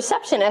talk to the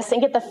receptionist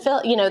and get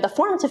the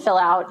form to fill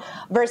out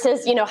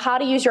versus, how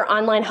to use your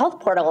online health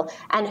portal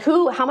and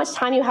how much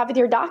time you have with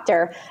your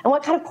doctor and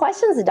what kind of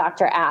questions the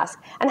doctor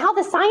asks and how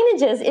the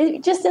signage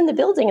is just in the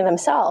building in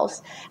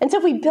themselves. And so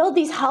if we build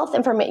these health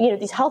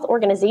these health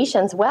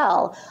organizations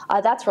well,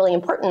 that's really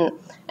important.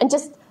 And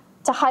just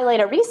To highlight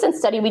a recent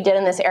study we did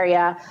in this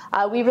area,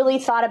 we really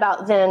thought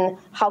about then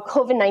how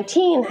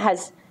COVID-19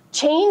 has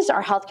changed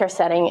our healthcare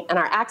setting and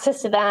our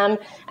access to them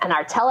and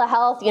our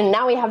telehealth.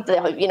 Now we have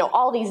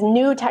all these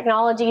new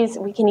technologies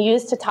we can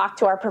use to talk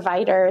to our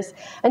providers,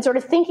 and sort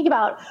of thinking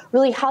about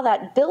really how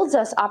that builds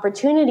us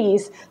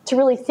opportunities to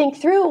really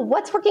think through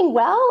what's working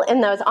well in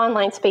those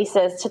online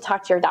spaces to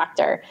talk to your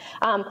doctor.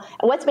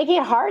 What's making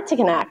it hard to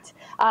connect?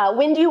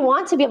 When do you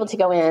want to be able to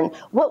go in?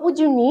 What would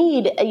you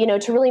need,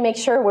 to really make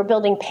sure we're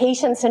building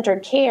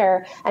patient-centered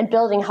care and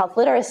building health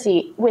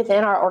literacy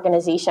within our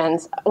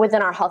organizations,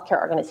 within our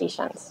healthcare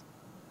organizations?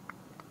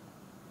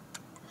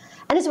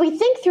 And as we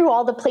think through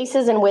all the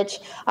places in which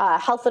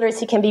health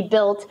literacy can be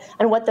built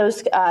and what those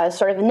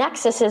sort of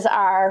nexuses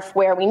are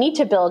where we need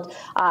to build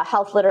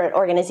health literate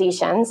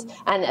organizations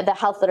and the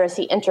health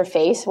literacy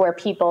interface where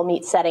people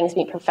meet settings,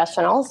 meet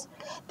professionals,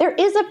 there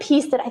is a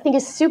piece that I think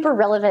is super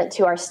relevant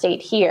to our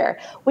state here,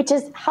 which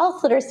is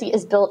health literacy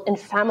is built in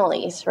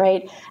families,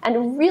 right?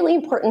 And really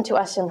important to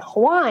us in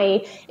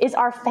Hawaii is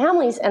our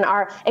families and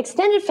our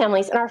extended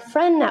families and our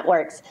friend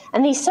networks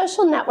and these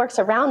social networks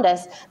around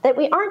us, that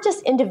we aren't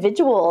just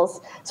individuals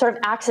sort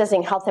of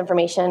accessing health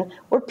information,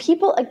 we're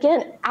people,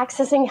 again,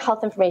 accessing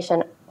health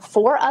information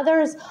for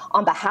others,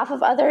 on behalf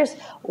of others,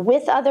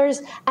 with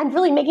others, and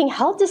really making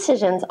health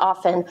decisions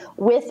often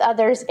with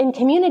others in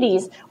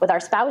communities, with our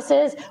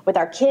spouses, with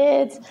our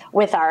kids,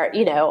 with our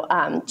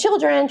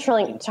children,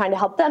 trying to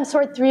help them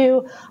sort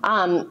through,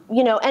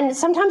 and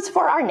sometimes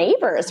for our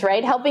neighbors,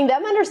 right, helping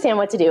them understand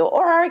what to do,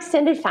 or our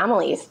extended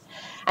families.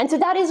 And so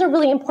that is a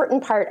really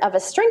important part of a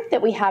strength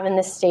that we have in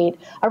this state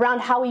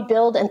around how we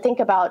build and think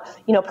about,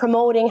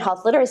 promoting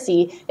health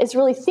literacy, is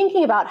really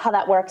thinking about how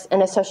that works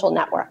in a social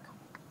network.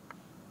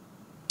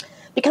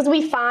 Because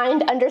we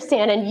find,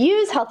 understand, and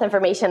use health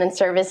information and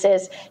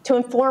services to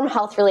inform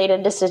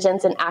health-related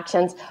decisions and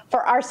actions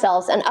for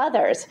ourselves and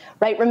others,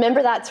 right?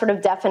 Remember that sort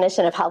of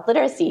definition of health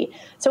literacy.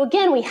 So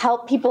again, we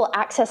help people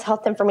access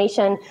health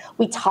information.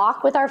 We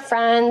talk with our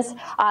friends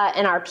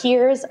and our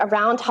peers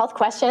around health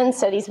questions.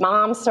 So these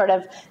moms sort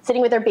of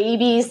sitting with their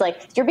babies,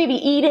 like, is your baby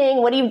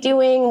eating? What are you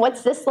doing?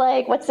 What's this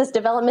like? What's this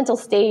developmental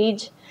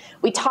stage?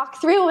 We talk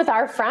through with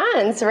our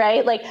friends,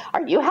 right? Like,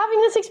 are you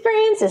having this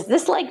experience? Is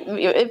this like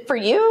for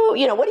you?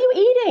 What are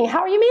you eating? How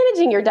are you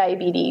managing your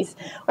diabetes?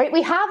 Right?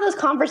 We have those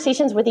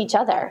conversations with each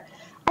other.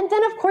 And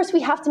then, of course,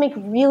 we have to make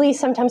really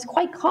sometimes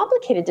quite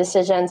complicated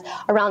decisions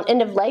around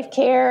end-of-life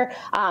care,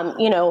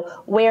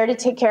 where to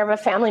take care of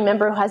a family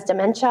member who has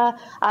dementia,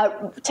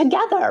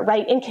 together,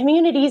 right, in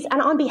communities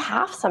and on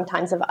behalf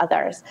sometimes of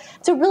others.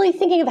 So really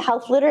thinking of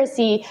health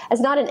literacy as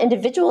not an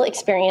individual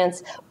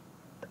experience,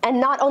 and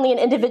not only an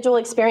individual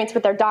experience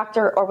with their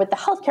doctor or with the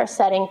healthcare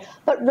setting,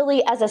 but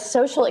really as a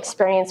social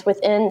experience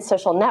within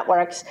social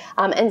networks,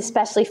 and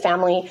especially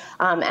family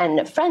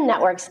and friend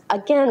networks,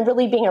 again,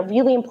 really being a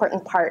really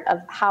important part of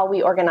how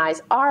we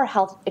organize our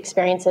health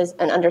experiences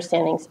and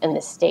understandings in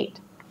this state.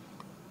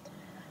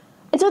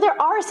 And so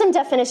there are some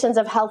definitions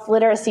of health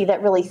literacy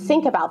that really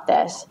think about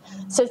this.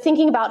 So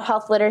thinking about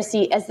health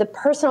literacy as the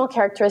personal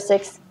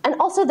characteristics and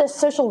also the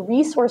social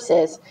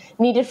resources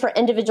needed for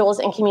individuals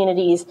and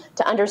communities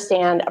to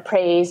understand,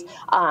 appraise,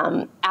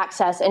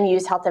 access, and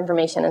use health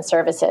information and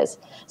services.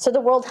 So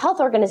the World Health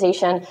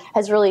Organization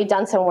has really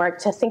done some work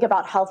to think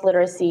about health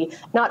literacy,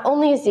 not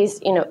only as these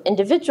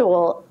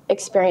individual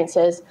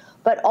experiences,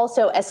 but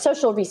also as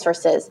social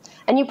resources.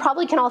 And you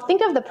probably can all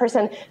think of the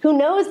person who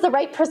knows the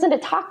right person to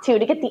talk to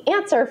get the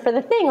answer for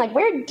the thing. Like,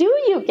 where do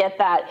you get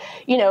that,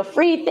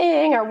 free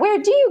thing? Or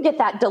where do you get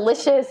that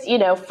delicious,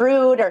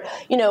 fruit? Or,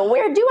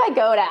 where do I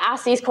go to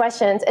ask these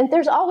questions? And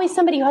there's always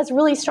somebody who has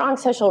really strong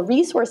social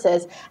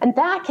resources. And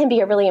that can be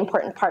a really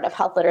important part of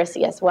health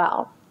literacy as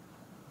well.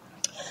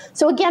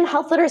 So again,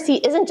 health literacy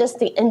isn't just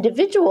the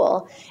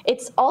individual,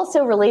 it's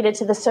also related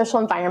to the social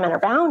environment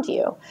around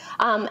you.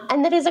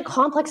 And that is a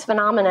complex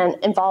phenomenon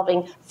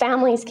involving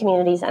families,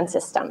 communities, and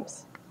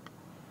systems.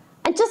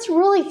 I just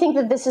really think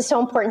that this is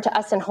so important to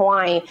us in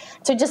Hawaii.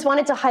 So just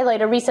wanted to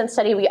highlight a recent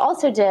study we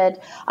also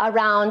did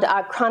around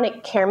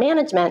chronic care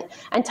management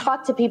and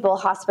talked to people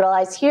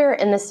hospitalized here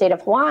in the state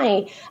of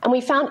Hawaii. And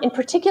we found in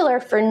particular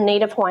for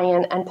Native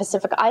Hawaiian and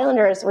Pacific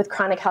Islanders with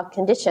chronic health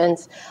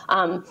conditions,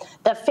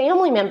 the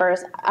family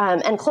members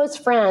and close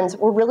friends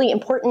were really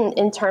important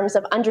in terms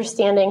of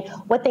understanding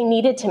what they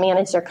needed to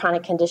manage their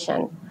chronic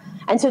condition.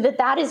 And so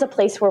that is a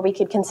place where we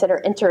could consider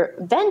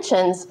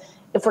interventions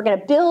if we're going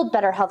to build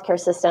better healthcare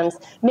systems,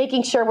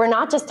 making sure we're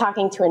not just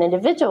talking to an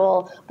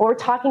individual, but we're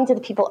talking to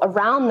the people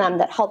around them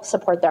that help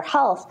support their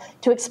health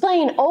to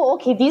explain, oh,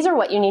 okay, these are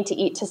what you need to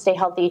eat to stay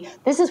healthy.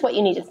 This is what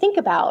you need to think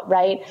about,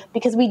 right?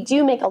 Because we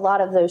do make a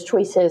lot of those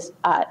choices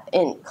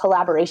in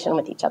collaboration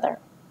with each other.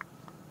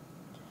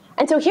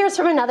 And so here's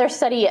from another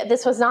study.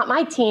 This was not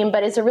my team,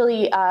 but is a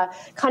really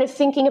kind of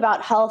thinking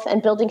about health and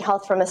building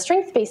health from a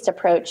strength-based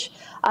approach.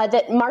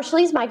 That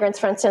Marshallese migrants,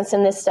 for instance,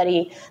 in this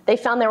study, they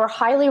found they were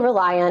highly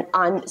reliant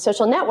on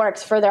social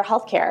networks for their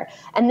health care.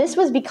 And this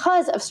was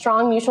because of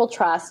strong mutual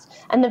trust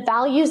and the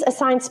values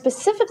assigned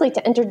specifically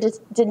to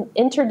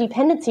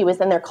interdependency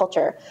within their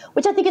culture,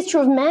 which I think is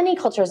true of many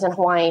cultures in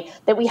Hawaii,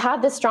 that we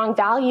have this strong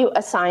value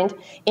assigned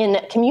in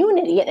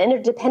community and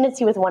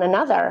interdependency with one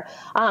another.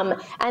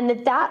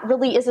 And that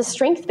really is a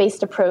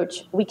strength-based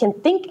approach we can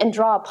think and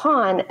draw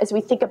upon as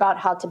we think about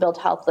how to build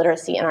health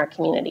literacy in our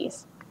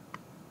communities.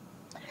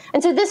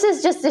 And so this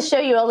is just to show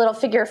you a little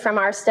figure from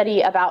our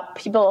study about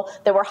people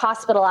that were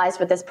hospitalized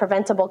with this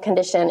preventable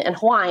condition in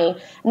Hawaii.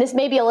 And this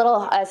may be a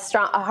little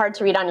hard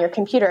to read on your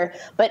computer,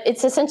 but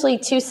it's essentially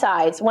two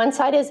sides. One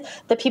side is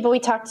the people we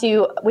talked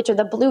to, which are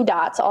the blue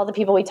dots, all the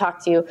people we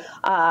talked to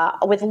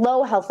with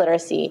low health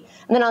literacy.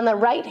 And then on the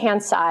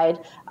right-hand side,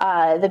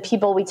 the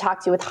people we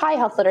talked to with high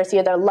health literacy,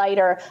 or they're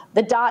lighter.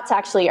 The dots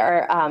actually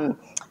are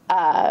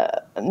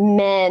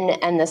men,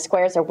 and the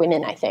squares are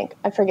women, I think.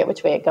 I forget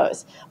which way it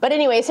goes. But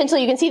anyway,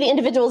 essentially you can see the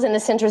individuals in the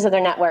centers of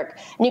their network.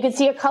 And you can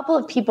see a couple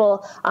of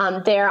people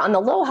there on the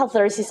low health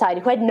literacy side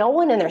who had no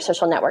one in their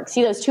social network.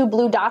 See those two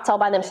blue dots all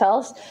by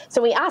themselves?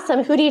 So we asked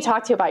them, who do you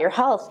talk to about your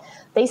health?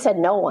 They said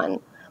no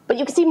one. But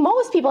you can see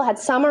most people had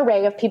some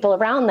array of people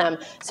around them.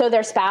 So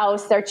their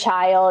spouse, their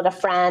child, a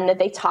friend that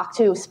they talked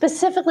to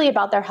specifically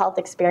about their health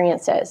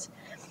experiences.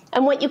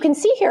 And what you can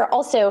see here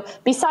also,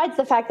 besides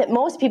the fact that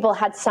most people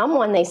had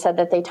someone they said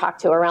that they talked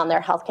to around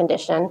their health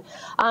condition,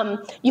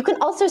 you can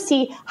also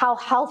see how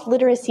health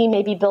literacy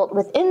may be built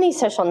within these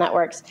social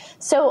networks.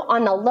 So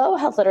on the low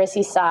health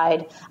literacy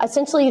side,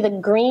 essentially the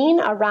green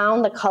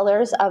around the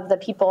colors of the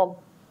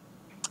people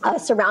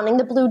surrounding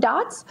the blue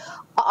dots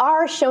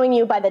are showing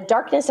you by the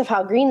darkness of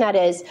how green that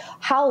is,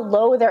 how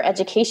low their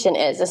education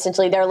is.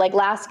 Essentially, they're like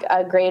last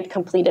grade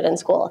completed in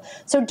school.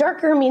 So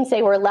darker means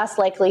they were less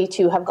likely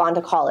to have gone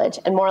to college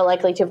and more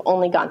likely to have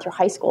only gone through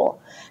high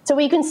school. So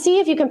what you can see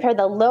if you compare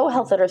the low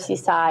health literacy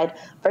side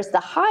versus the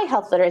high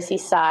health literacy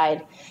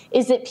side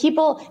is that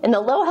people in the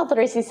low health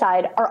literacy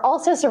side are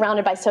also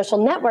surrounded by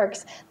social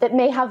networks that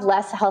may have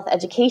less health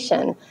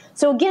education.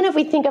 So again, if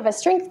we think of a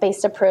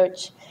strength-based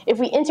approach, if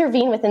we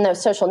intervene within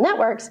those social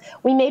networks,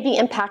 we may be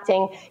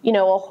impacting,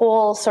 a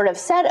whole sort of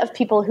set of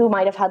people who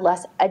might have had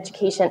less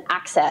education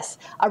access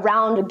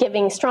around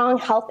giving strong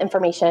health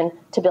information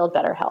to build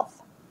better health.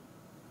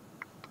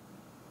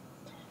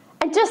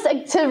 And just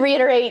to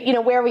reiterate,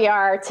 where we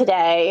are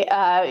today,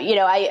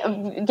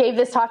 I gave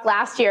this talk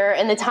last year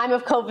in the time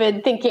of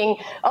COVID thinking,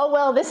 oh,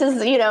 well, this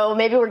is,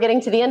 maybe we're getting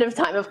to the end of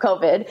time of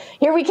COVID.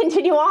 Here we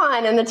continue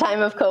on in the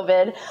time of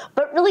COVID.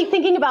 But really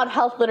thinking about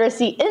health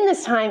literacy in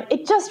this time,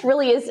 it just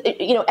really is,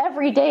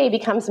 every day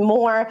becomes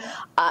more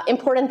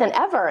important than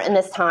ever in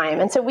this time.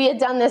 And so we had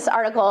done this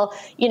article,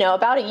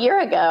 about a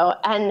year ago.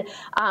 And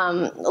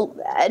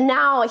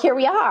now here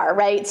we are,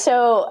 right?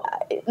 So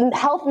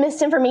health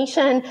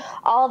misinformation,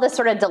 all the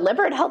sort of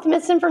deliberate health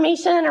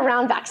misinformation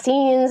around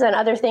vaccines and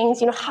other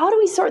things, how do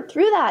we sort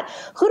through that?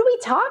 Who do we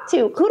talk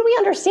to? Who do we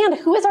understand?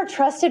 Who is our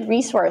trusted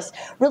resource?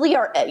 Really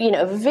are,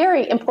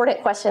 very important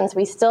questions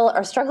we still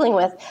are struggling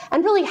with.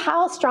 And really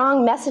how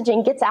strong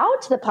messaging gets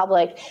out to the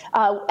public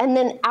and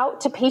then out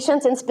to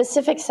patients in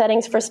specific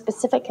settings for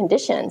specific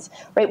conditions,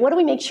 right? What do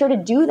we make sure to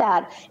do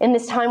that in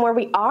this time where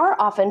we are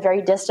often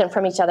very distant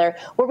from each other,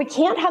 where we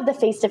can't have the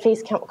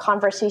face-to-face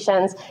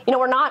conversations?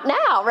 We're not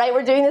now, right?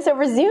 We're doing this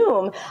over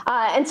Zoom.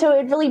 And so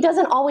it really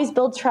doesn't always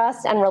build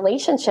trust and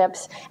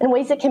relationships in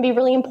ways that can be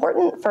really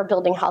important for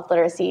building health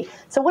literacy.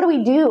 So what do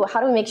we do?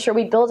 How do we make sure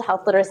we build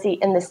health literacy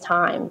in this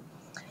time?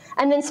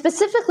 And then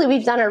specifically,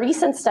 we've done a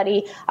recent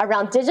study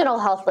around digital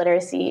health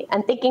literacy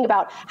and thinking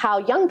about how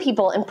young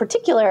people in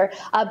particular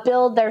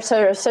build their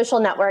sort of social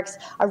networks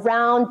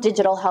around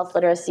digital health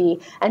literacy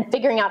and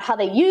figuring out how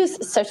they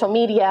use social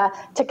media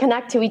to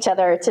connect to each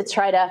other to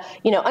try to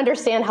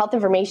understand health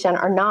information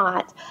or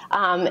not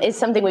is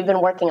something we've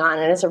been working on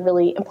and is a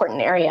really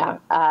important area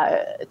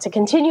to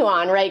continue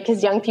on, right?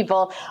 Because young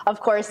people,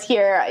 of course,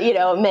 here,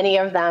 many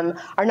of them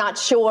are not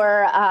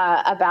sure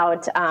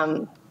about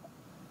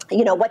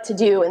what to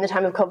do in the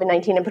time of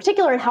COVID-19 in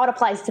particular and how it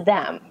applies to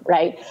them,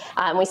 right?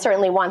 We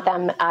certainly want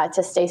them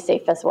to stay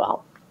safe as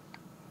well.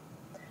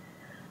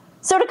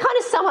 So to kind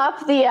of sum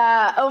up the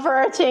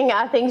overarching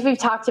things we've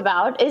talked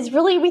about is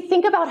really we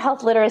think about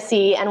health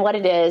literacy and what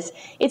it is.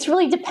 It's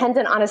really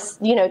dependent on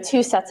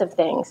two sets of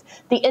things: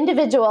 the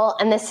individual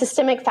and the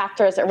systemic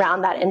factors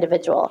around that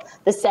individual,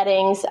 the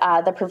settings,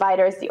 the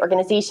providers, the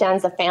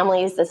organizations, the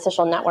families, the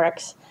social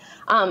networks.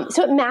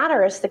 So it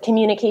matters the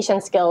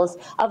communication skills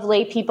of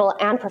lay people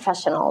and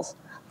professionals,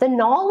 the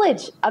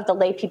knowledge of the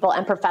lay people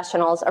and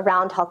professionals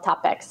around health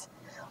topics,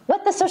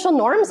 what the social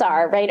norms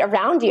are, right,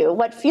 around you,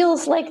 what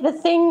feels like the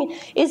thing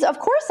is, of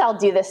course I'll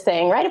do this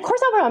thing, right? Of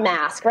course I'll wear a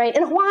mask, right?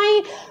 In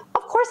Hawaii,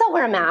 of course I'll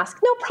wear a mask.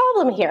 No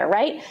problem here,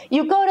 right?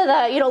 You go to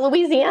the,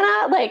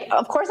 Louisiana, like,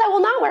 of course I will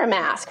not wear a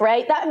mask,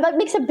 right? That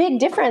makes a big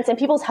difference in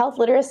people's health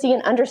literacy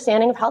and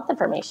understanding of health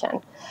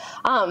information.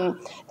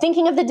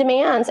 Thinking of the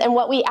demands and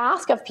what we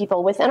ask of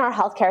people within our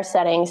healthcare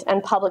settings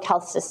and public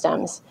health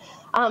systems.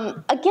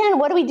 Again,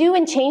 what do we do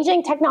in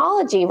changing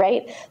technology,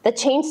 right? The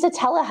change to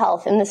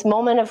telehealth in this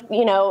moment of,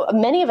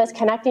 many of us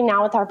connecting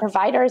now with our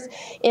providers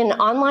in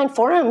online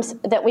forums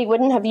that we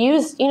wouldn't have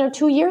used,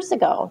 2 years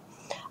ago.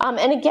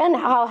 And again,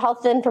 how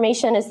health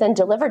information is then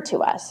delivered to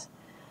us.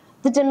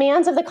 The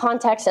demands of the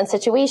context and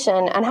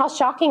situation and how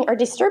shocking or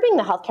disturbing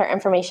the healthcare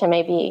information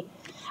may be,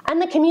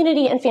 and the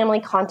community and family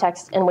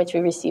context in which we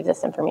receive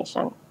this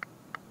information.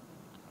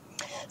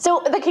 So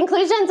the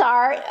conclusions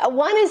are,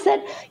 one is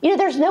that,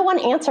 there's no one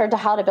answer to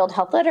how to build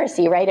health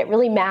literacy, right? It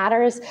really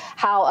matters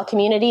how a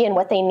community and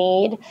what they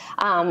need.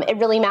 It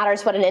really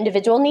matters what an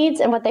individual needs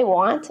and what they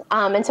want.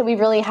 And so we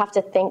really have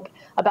to think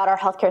about our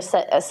healthcare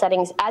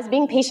settings as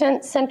being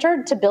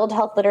patient-centered to build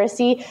health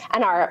literacy,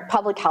 and our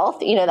public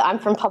health, I'm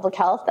from public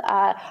health,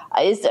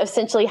 is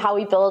essentially how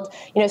we build,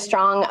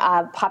 strong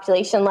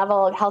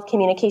population-level health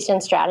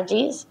communication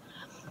strategies.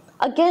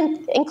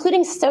 Again,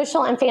 including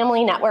social and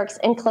family networks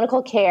in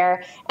clinical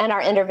care and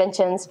our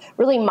interventions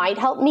really might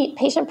help meet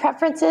patient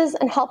preferences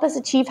and help us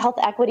achieve health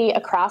equity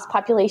across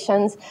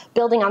populations,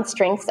 building on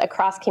strengths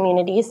across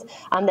communities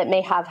that may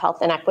have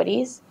health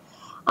inequities.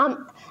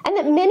 And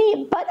that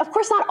many, but of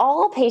course not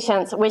all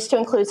patients wish to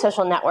include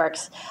social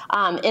networks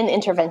in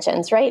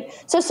interventions, right?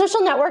 So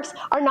social networks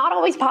are not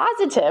always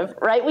positive,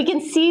 right? We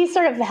can see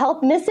sort of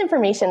health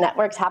misinformation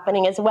networks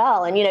happening as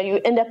well. And, you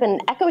end up in an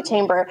echo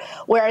chamber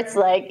where it's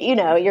like,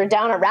 you're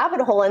down a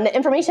rabbit hole and the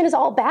information is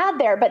all bad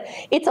there, but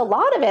it's a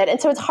lot of it.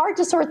 And so it's hard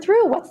to sort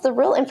through what's the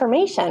real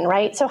information,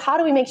 right? So how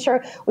do we make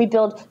sure we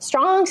build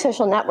strong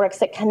social networks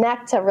that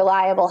connect to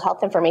reliable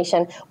health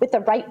information with the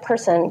right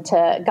person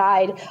to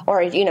guide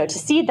or, to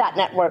seed that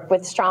network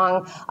with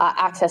strong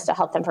access to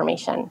health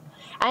information.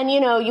 And,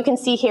 you can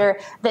see here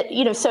that,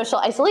 social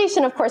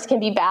isolation, of course, can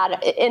be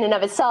bad in and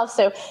of itself.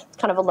 So it's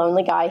kind of a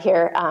lonely guy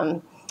here.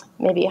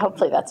 Maybe,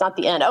 hopefully that's not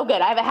the end. Oh,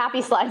 good, I have a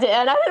happy slide to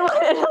end. I didn't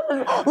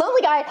want to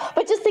lonely guy,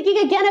 but just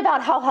thinking again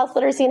about how health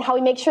literacy and how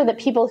we make sure that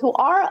people who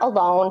are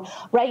alone,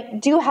 right,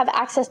 do have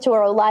access to a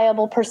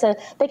reliable person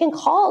they can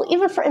call,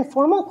 even for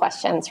informal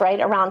questions,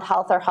 right, around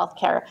health or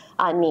healthcare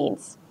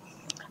needs.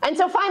 And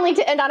so finally,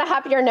 to end on a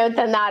happier note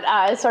than that,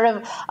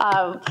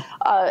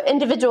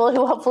 individual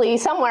who hopefully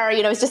somewhere,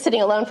 is just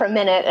sitting alone for a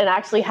minute and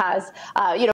actually has,